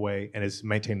different way, and it's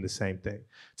maintaining the same thing.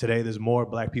 Today, there's more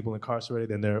black people incarcerated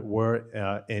than there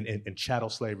were in chattel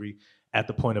slavery at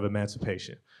the point of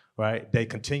emancipation. Right? They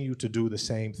continue to do the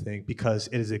same thing because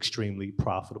it is extremely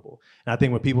profitable. And I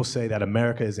think when people say that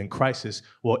America is in crisis,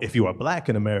 well, if you are black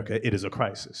in America, it is a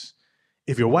crisis.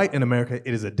 If you're white in America,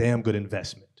 it is a damn good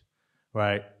investment,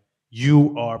 right?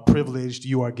 You are privileged,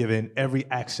 you are given every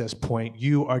access point,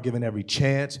 you are given every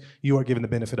chance, you are given the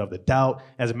benefit of the doubt.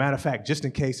 As a matter of fact, just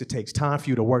in case it takes time for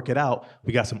you to work it out,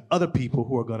 we got some other people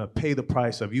who are gonna pay the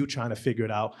price of you trying to figure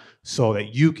it out so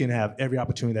that you can have every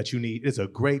opportunity that you need. It's a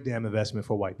great damn investment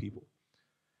for white people.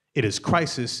 It is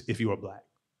crisis if you are black,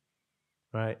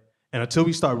 right? And until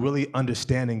we start really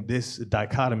understanding this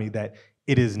dichotomy that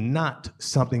it is not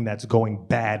something that's going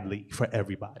badly for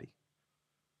everybody.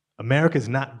 America is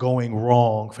not going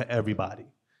wrong for everybody,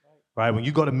 right? When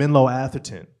you go to Menlo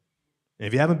Atherton, and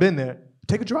if you haven't been there,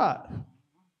 take a drive.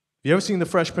 You ever seen The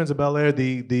Fresh Prince of Bel-Air,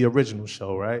 the original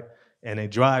show, right? And they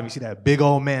drive, you see that big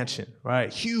old mansion,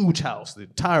 right? Huge house, the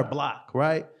entire block,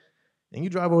 right? And you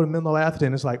drive over to Menlo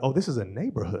Atherton, it's like, oh, this is a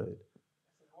neighborhood.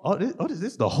 This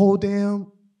is the whole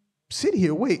damn city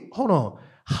here. Wait, hold on.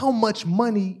 How much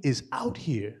money is out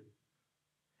here?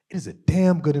 It is a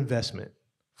damn good investment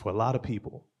for a lot of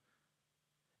people.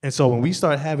 And so when we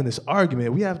start having this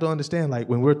argument, we have to understand, like,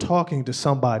 when we're talking to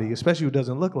somebody, especially who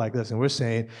doesn't look like us, and we're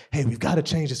saying, hey, we've got to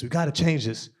change this, we've got to change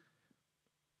this,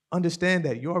 understand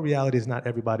that your reality is not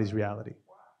everybody's reality.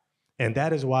 And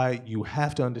that is why you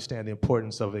have to understand the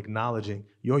importance of acknowledging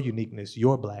your uniqueness,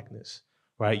 your blackness,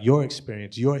 right? Your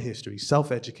experience, your history,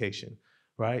 self-education,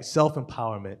 right?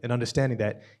 Self-empowerment, and understanding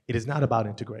that it is not about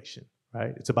integration,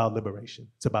 right? It's about liberation.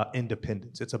 It's about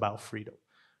independence. It's about freedom,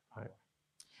 right?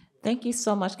 Thank you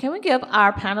so much. Can we give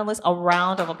our panelists a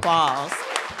round of applause?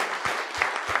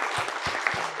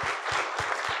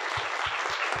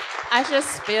 I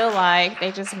just feel like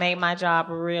they just made my job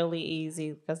really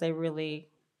easy because they really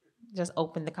just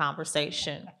opened the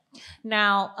conversation.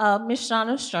 Now, Ms.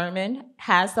 Shauna Sherman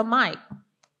has the mic,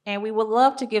 and we would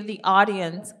love to give the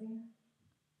audience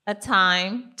a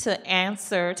time to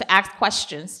ask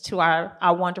questions to our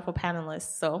wonderful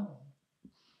panelists. So.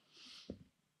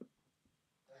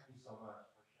 Thank you so much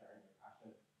for sharing your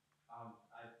passion.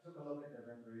 I took a look at the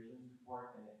reparations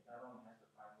report, and it not only has the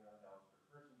 $5 million per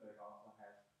person, but it also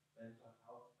has mental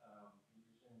health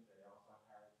conditions, and it also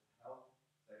has health,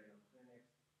 setting of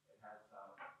clinics. It has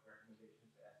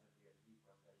recommendations to SFDSD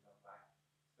for setting up Black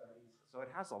studies. So it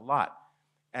has a lot.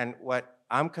 And what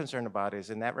I'm concerned about is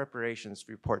in that reparations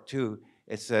report too,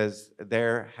 it says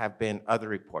there have been other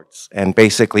reports, and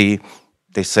basically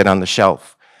they sit on the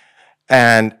shelf.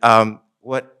 And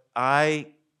what I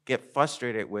get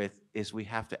frustrated with is we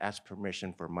have to ask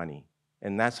permission for money.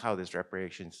 And that's how this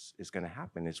reparations is going to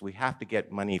happen, is we have to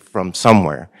get money from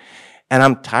somewhere. And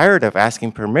I'm tired of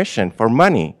asking permission for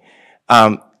money.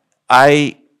 I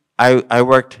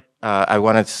worked, I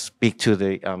want to speak to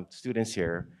the students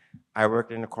here. I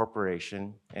worked in a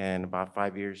corporation, and about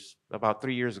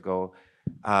 3 years ago,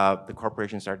 the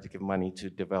corporation started to give money to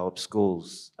develop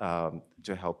schools,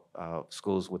 to help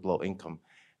schools with low income.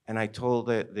 And I told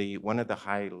one of the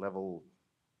high-level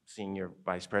senior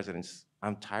vice presidents,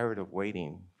 I'm tired of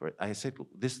waiting for. I said,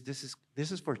 this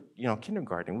is for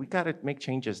kindergarten. We got to make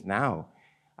changes now.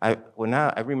 I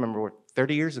remember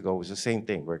 30 years ago it was the same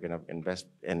thing. We're going to invest,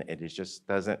 and it just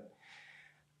doesn't.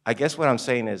 I guess what I'm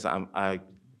saying is I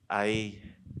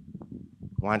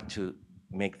want to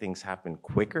make things happen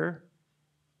quicker,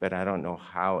 but I don't know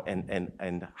how.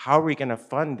 And how are we going to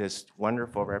fund this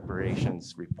wonderful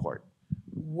reparations report?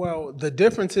 Well, the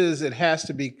difference is it has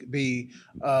to be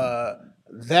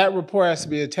that report has to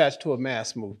be attached to a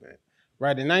mass movement,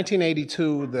 right? In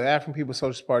 1982, the African People's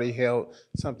Socialist Party held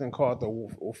something called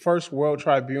the First World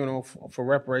Tribunal for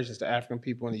Reparations to African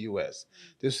People in the U.S.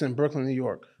 This was in Brooklyn, New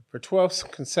York. For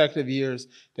 12 consecutive years,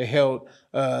 they held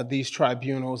these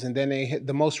tribunals, and then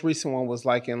the most recent one was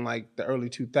in the early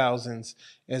 2000s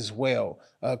as well.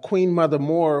 Queen Mother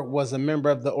Moore was a member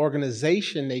of the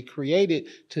organization they created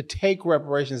to take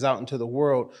reparations out into the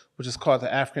world, which is called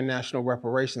the African National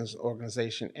Reparations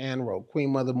Organization, ANRO. Queen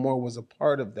Mother Moore was a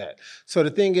part of that. So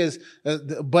the thing is,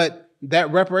 but that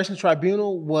reparations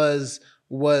tribunal was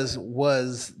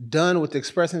done with the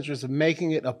express interest of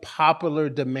making it a popular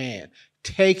demand,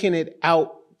 taking it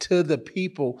out to the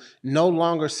people, no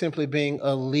longer simply being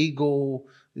a legal,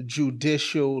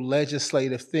 judicial,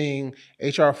 legislative thing,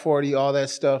 HR 40, all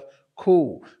that stuff,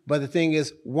 cool. But the thing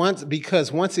is, once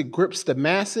it grips the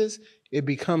masses, it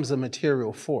becomes a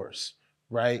material force,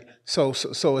 right? So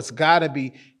it's got to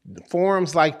be,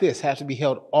 forums like this have to be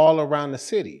held all around the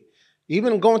city.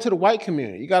 Even going to the white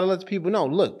community, you got to let the people know,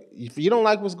 look, if you don't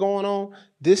like what's going on,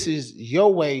 this is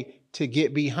your way to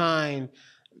get behind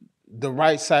the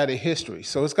right side of history.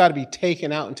 So it's got to be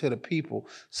taken out into the people.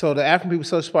 So the African People's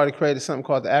Socialist Party created something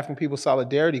called the African People's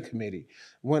Solidarity Committee.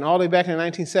 When all the way back in the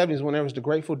 1970s, when there was the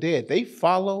Grateful Dead, they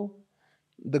follow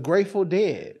the Grateful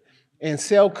Dead and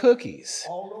sell cookies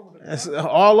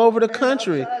all over the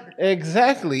country.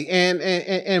 Exactly.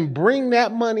 And bring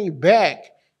that money back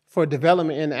for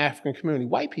development in the African community.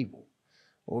 White people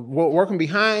working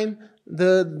behind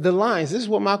the lines. This is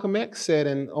what Malcolm X said,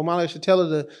 and Omali Yeshitela,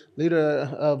 the leader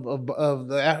of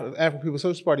the African People's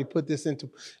Socialist Party, put this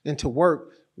into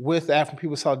work with the African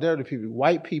People's Solidarity people,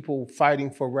 white people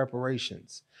fighting for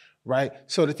reparations, right?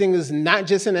 So the thing is not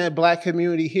just in that black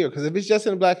community here, because if it's just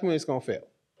in the black community, it's going to fail,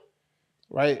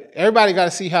 right? Everybody got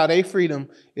to see how their freedom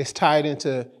is tied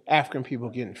into African people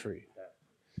getting free.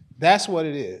 That's what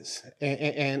it is.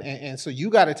 And so you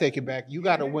got to take it back. You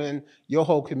got to win your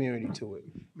whole community to it.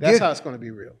 That's how it's going to be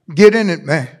real. Get in it,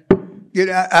 man.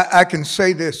 I can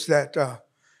say this, that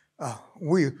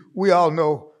we all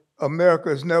know America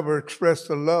has never expressed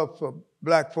the love for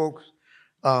black folks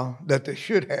that they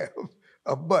should have.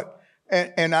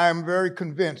 And I am very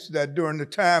convinced that during the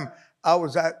time I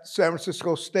was at San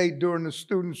Francisco State during the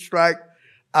student strike,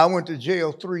 I went to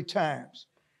jail 3 times.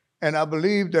 And I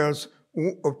believe there's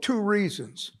 2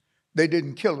 reasons they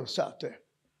didn't kill us out there,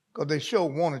 because they sure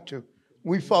wanted to.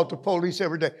 We fought the police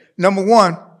every day. Number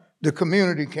 1, the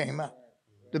community came out,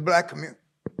 the black community.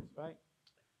 Right.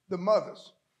 The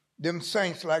mothers, them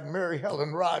saints like Mary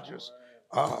Helen Rogers,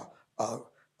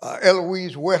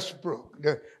 Eloise Westbrook,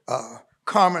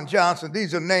 Carmen Johnson.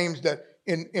 These are names that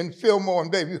in Fillmore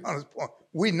and Baby Hunter's Point,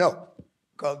 we know,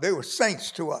 because they were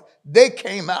saints to us. They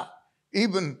came out.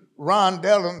 Even Ron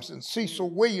Dellums and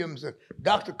Cecil Williams and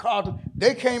Dr. Carter,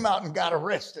 they came out and got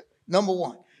arrested, number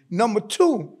 1. Number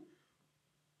 2,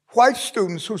 white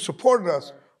students who supported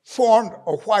us formed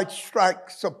a white strike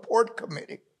support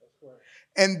committee.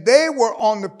 And they were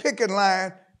on the picket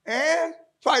line and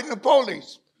fighting the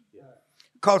police.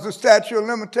 Because the statute of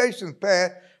limitations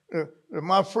passed.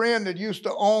 My friend that used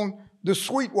to own the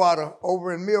Sweetwater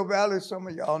over in Mill Valley, some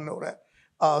of y'all know that.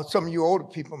 Some of you older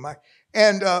people might.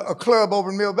 And a club over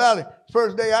in Mill Valley.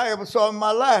 First day I ever saw him in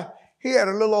my life, he had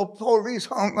a little old police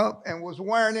hung up and was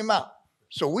wearing him out.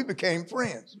 So we became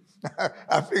friends.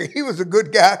 I figured he was a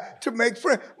good guy to make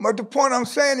friends. But the point I'm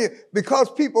saying is,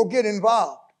 because people get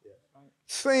involved,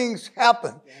 things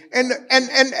happen.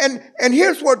 And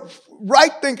here's what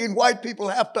right-thinking white people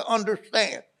have to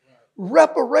understand.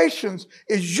 Reparations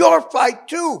is your fight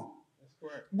too.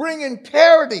 Bringing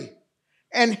parity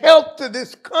and health to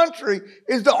this country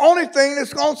is the only thing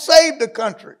that's going to save the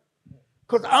country.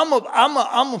 Because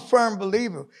I'm a firm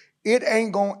believer. It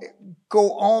ain't going to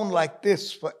go on like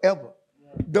this forever.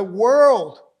 The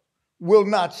world will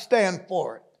not stand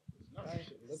for it.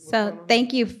 So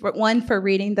thank you, for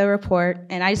reading the report.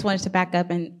 And I just wanted to back up,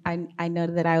 and I know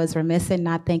that I was remiss in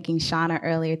not thanking Shauna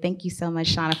earlier. Thank you so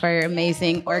much, Shauna, for your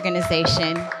amazing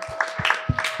organization.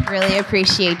 Really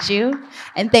appreciate you.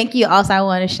 And thank you also, I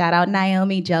want to shout out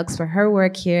Naomi Jukes for her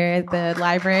work here at the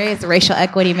library as a racial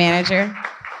equity manager.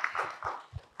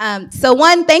 So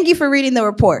one, thank you for reading the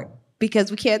report,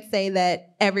 because we can't say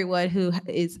that everyone who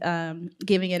is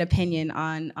giving an opinion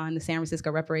on the San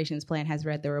Francisco reparations plan has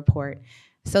read the report.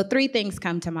 So 3 things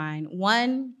come to mind.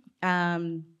 One,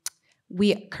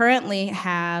 we currently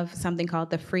have something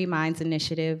called the Free Minds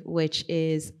Initiative, which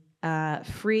is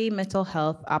free mental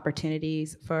health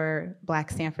opportunities for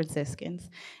Black San Franciscans.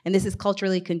 And this is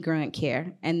culturally congruent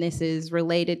care. And this is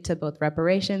related to both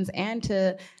reparations and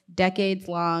to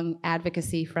decades-long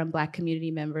advocacy from Black community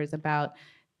members about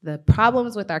the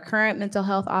problems with our current mental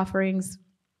health offerings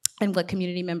and what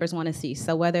community members want to see.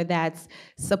 So whether that's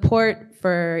support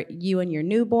for you and your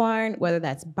newborn, whether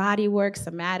that's body work,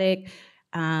 somatic,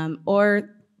 or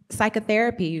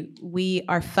psychotherapy, we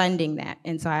are funding that.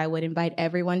 And so I would invite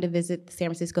everyone to visit the San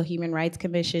Francisco Human Rights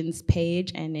Commission's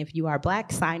page, and if you are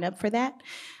Black, sign up for that.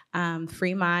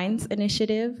 Free Minds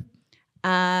Initiative.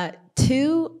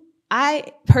 2,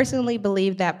 I personally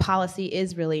believe that policy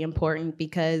is really important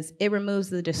because it removes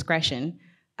the discretion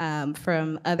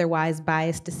from otherwise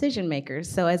biased decision makers.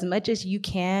 So as much as you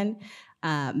can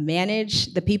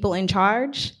manage the people in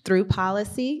charge through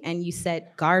policy and you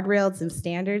set guardrails and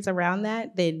standards around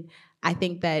that, then I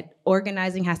think that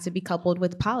organizing has to be coupled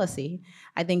with policy.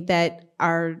 I think that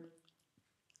our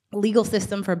legal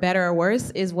system, for better or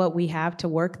worse, is what we have to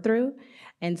work through.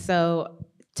 And so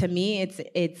to me,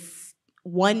 it's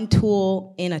one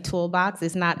tool in a toolbox.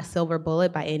 It's not a silver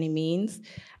bullet by any means.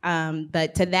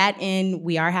 But to that end,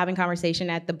 we are having conversation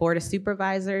at the Board of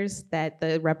Supervisors that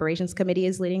the Reparations Committee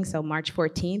is leading. So March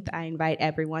 14th, I invite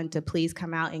everyone to please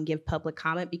come out and give public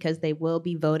comment, because they will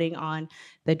be voting on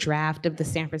the draft of the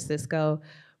San Francisco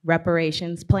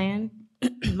reparations plan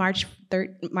March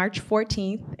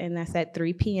 14th, and that's at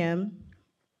 3 p.m.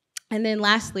 And then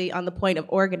lastly, on the point of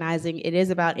organizing, it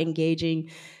is about engaging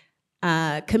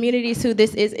communities who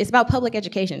it's about public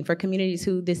education for communities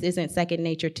who this isn't second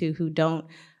nature to, who don't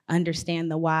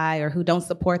understand the why or who don't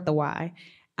support the why.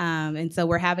 And so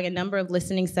we're having a number of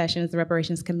listening sessions. The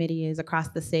Reparations Committee is across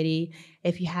the city.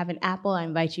 If you have an Apple, I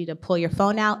invite you to pull your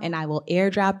phone out and I will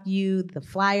airdrop you the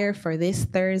flyer for this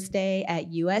Thursday at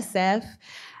USF.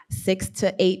 6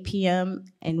 to 8 p.m.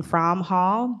 in Fromm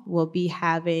Hall. We'll be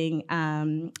having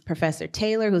Professor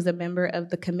Taylor, who's a member of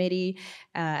the committee,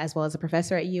 as well as a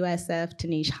professor at USF,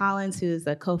 Tanish Hollins, who's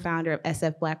the co-founder of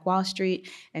SF Black Wall Street,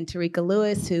 and Tarika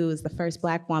Lewis, who is the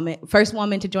first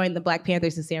woman to join the Black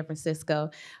Panthers in San Francisco,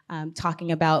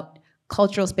 talking about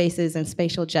cultural spaces and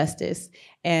spatial justice,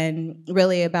 and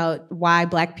really about why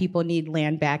Black people need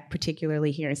land back,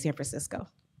 particularly here in San Francisco.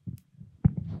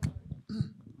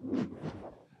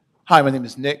 Hi, my name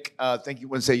is Nick. Thank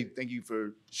you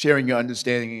for sharing your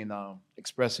understanding and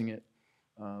expressing it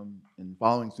and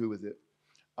following through with it.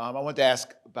 I want to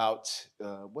ask about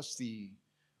what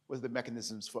are the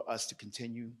mechanisms for us to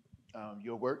continue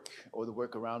your work or the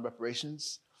work around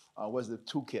reparations? What are the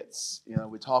toolkits? You know,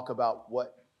 we talk about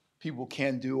what people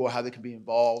can do or how they can be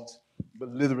involved, but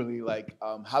literally, like,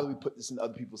 how do we put this in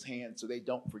other people's hands so they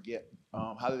don't forget?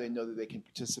 How do they know that they can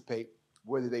participate?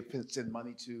 Where do they send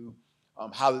money to?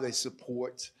 How do they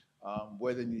support,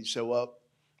 where they need to show up,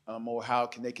 or how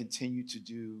can they continue to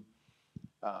do,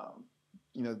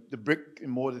 the brick and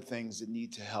mortar things that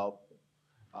need to help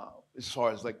as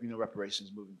far as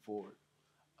reparations moving forward.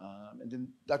 And then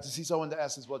Dr. Caesar, I wanted to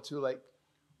ask as well too, like,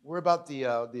 what about the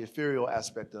ethereal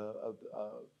aspect of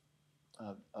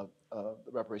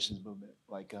the reparations movement,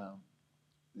 like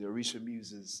the Orisha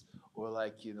muses,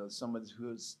 or someone who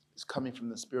is coming from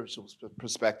the spiritual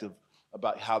perspective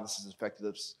about how this has affected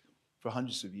us for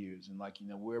hundreds of years, and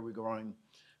where we're going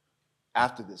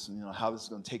after this, and how this is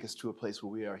going to take us to a place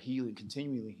where we are healing,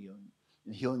 continually healing,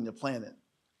 and healing the planet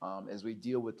as we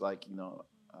deal with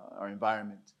our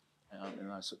environment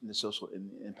and the social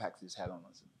impact it's had on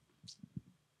us.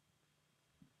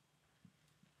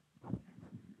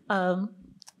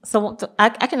 So I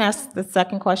can ask the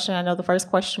second question. I know the first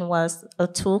question was a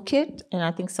toolkit, and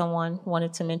I think someone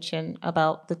wanted to mention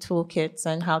about the toolkits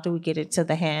and how do we get it to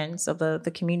the hands of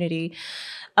the community.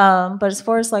 But as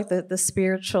far as like the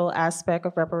spiritual aspect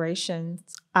of reparations,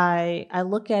 I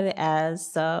look at it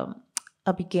as a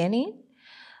beginning.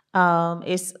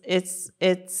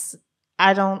 It's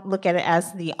I don't look at it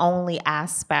as the only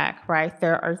aspect, right?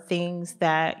 There are things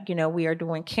that, you know, we are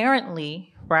doing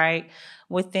currently, right,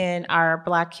 within our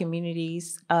Black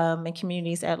communities and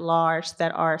communities at large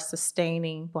that are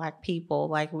sustaining Black people.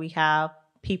 Like we have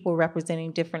people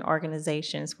representing different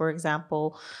organizations, for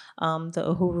example,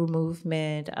 the Uhuru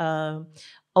Movement,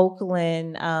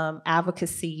 Oakland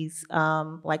advocacies,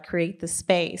 like Create the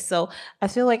Space. So I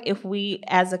feel like if we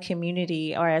as a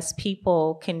community or as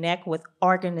people connect with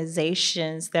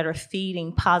organizations that are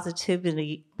feeding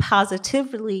positively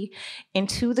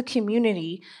into the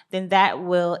community, then that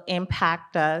will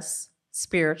impact us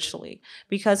spiritually,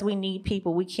 because we need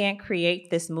people. We can't create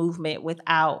this movement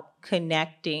without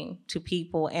connecting to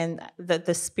people, and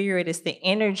the spirit is the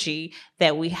energy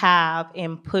that we have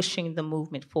in pushing the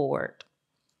movement forward.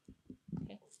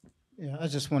 Yeah, I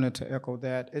just wanted to echo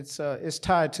that. It's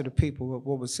tied to the people,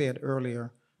 what was said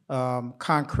earlier.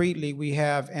 Concretely, we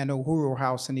have an Uhuru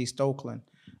House in East Oakland,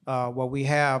 where we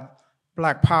have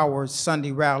Black Power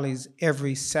Sunday rallies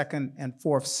every second and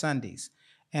fourth Sundays.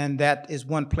 And that is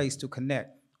one place to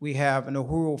connect. We have an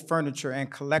Uhuru Furniture and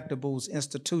Collectibles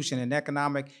institution, an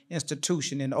economic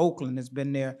institution in Oakland that's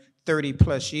been there 30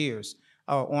 plus years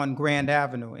on Grand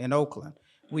Avenue in Oakland.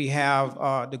 We have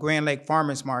the Grand Lake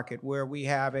Farmers Market, where we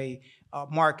have a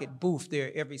market booth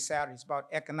there every Saturday. It's about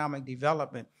economic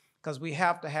development, because we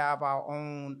have to have our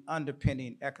own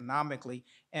underpinning economically.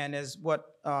 And as what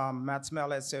Matt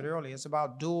Smell had said earlier, it's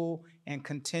about dual and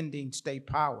contending state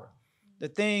power. The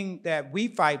thing that we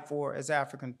fight for as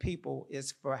African people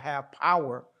is to have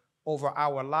power over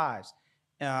our lives.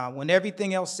 When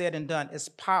everything else said and done, it's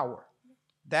power.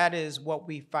 That is what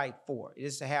we fight for,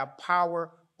 is to have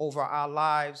power over our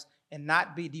lives and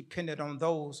not be dependent on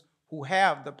those who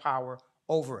have the power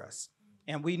over us.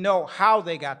 And we know how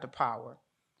they got the power.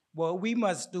 What we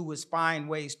must do is find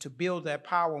ways to build that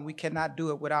power, and we cannot do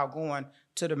it without going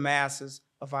to the masses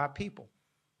of our people.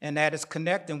 And that is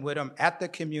connecting with them at the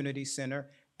community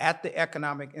center, at the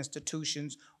economic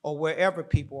institutions, or wherever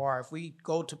people are. If we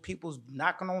go to people's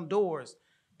knocking on doors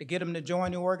to get them to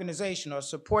join the organization or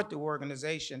support the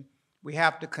organization, we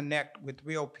have to connect with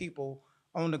real people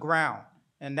on the ground.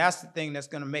 And that's the thing that's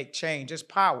gonna make change, is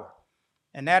power.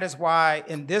 And that is why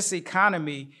in this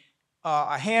economy,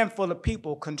 a handful of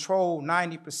people control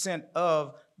 90%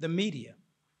 of the media.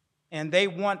 And they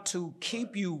want to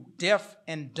keep you deaf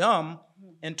and dumb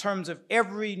in terms of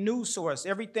every news source.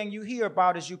 Everything you hear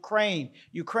about is Ukraine,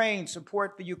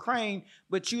 support for Ukraine,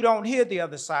 but you don't hear the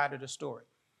other side of the story.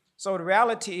 So the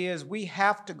reality is we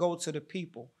have to go to the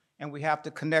people, and we have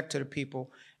to connect to the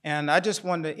people. And I just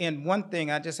wanted to end one thing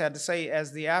I just had to say,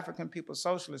 as the African People's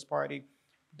Socialist Party,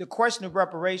 the question of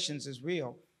reparations is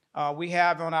real. We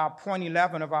have on our point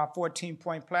 11 of our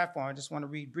 14-point platform, I just want to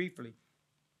read briefly.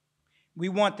 We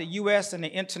want the U.S. and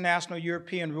the international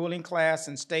European ruling class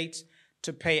and states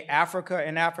to pay Africa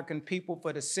and African people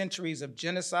for the centuries of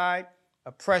genocide,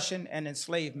 oppression, and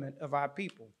enslavement of our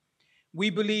people. We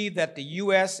believe that the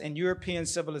U.S. and European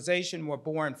civilization were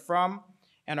born from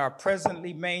and are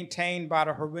presently maintained by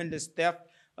the horrendous theft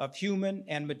of human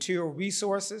and material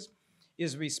resources,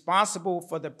 is responsible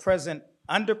for the present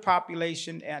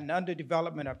underpopulation and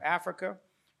underdevelopment of Africa,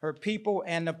 her people,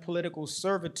 and the political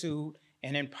servitude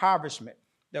and impoverishment,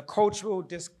 the cultural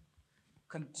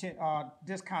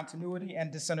discontinuity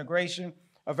and disintegration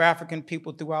of African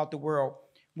people throughout the world.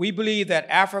 We believe that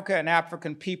Africa and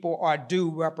African people are due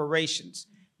reparations,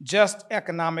 just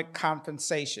economic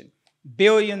compensation,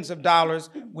 billions of dollars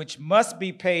which must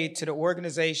be paid to the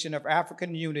Organization of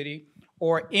African Unity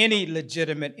or any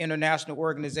legitimate international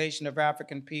organization of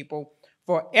African people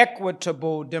for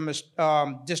equitable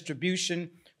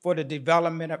distribution for the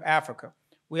development of Africa.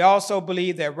 We also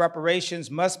believe that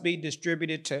reparations must be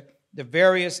distributed to the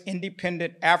various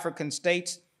independent African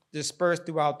states dispersed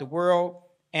throughout the world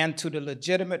and to the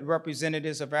legitimate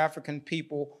representatives of African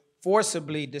people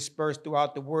forcibly dispersed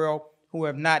throughout the world who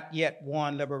have not yet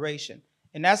won liberation.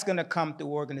 And that's gonna come through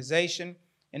organization,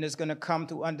 and it's gonna come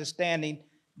through understanding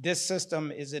this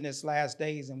system is in its last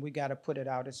days, and we gotta put it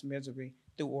out its misery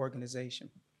through organization.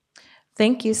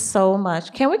 Thank you so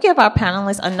much. Can we give our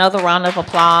panelists another round of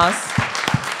applause?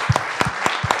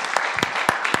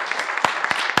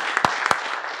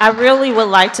 I really would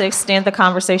like to extend the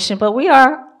conversation, but we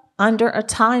are under a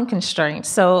time constraint.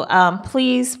 So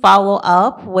please follow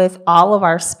up with all of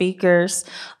our speakers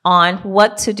on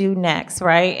what to do next,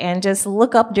 right? And just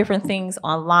look up different things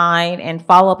online and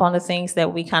follow up on the things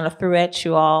that we kind of threw at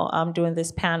you all during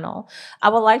this panel. I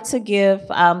would like to give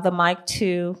the mic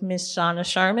to Ms. Shauna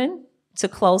Sherman to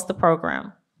close the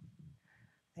program.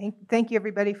 Thank you,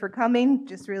 everybody, for coming.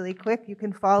 Just really quick, you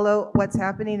can follow what's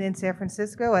happening in San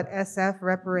Francisco at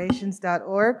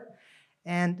sfreparations.org.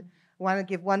 And I want to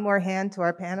give one more hand to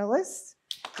our panelists.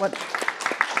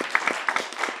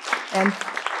 And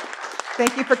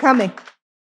thank you for coming.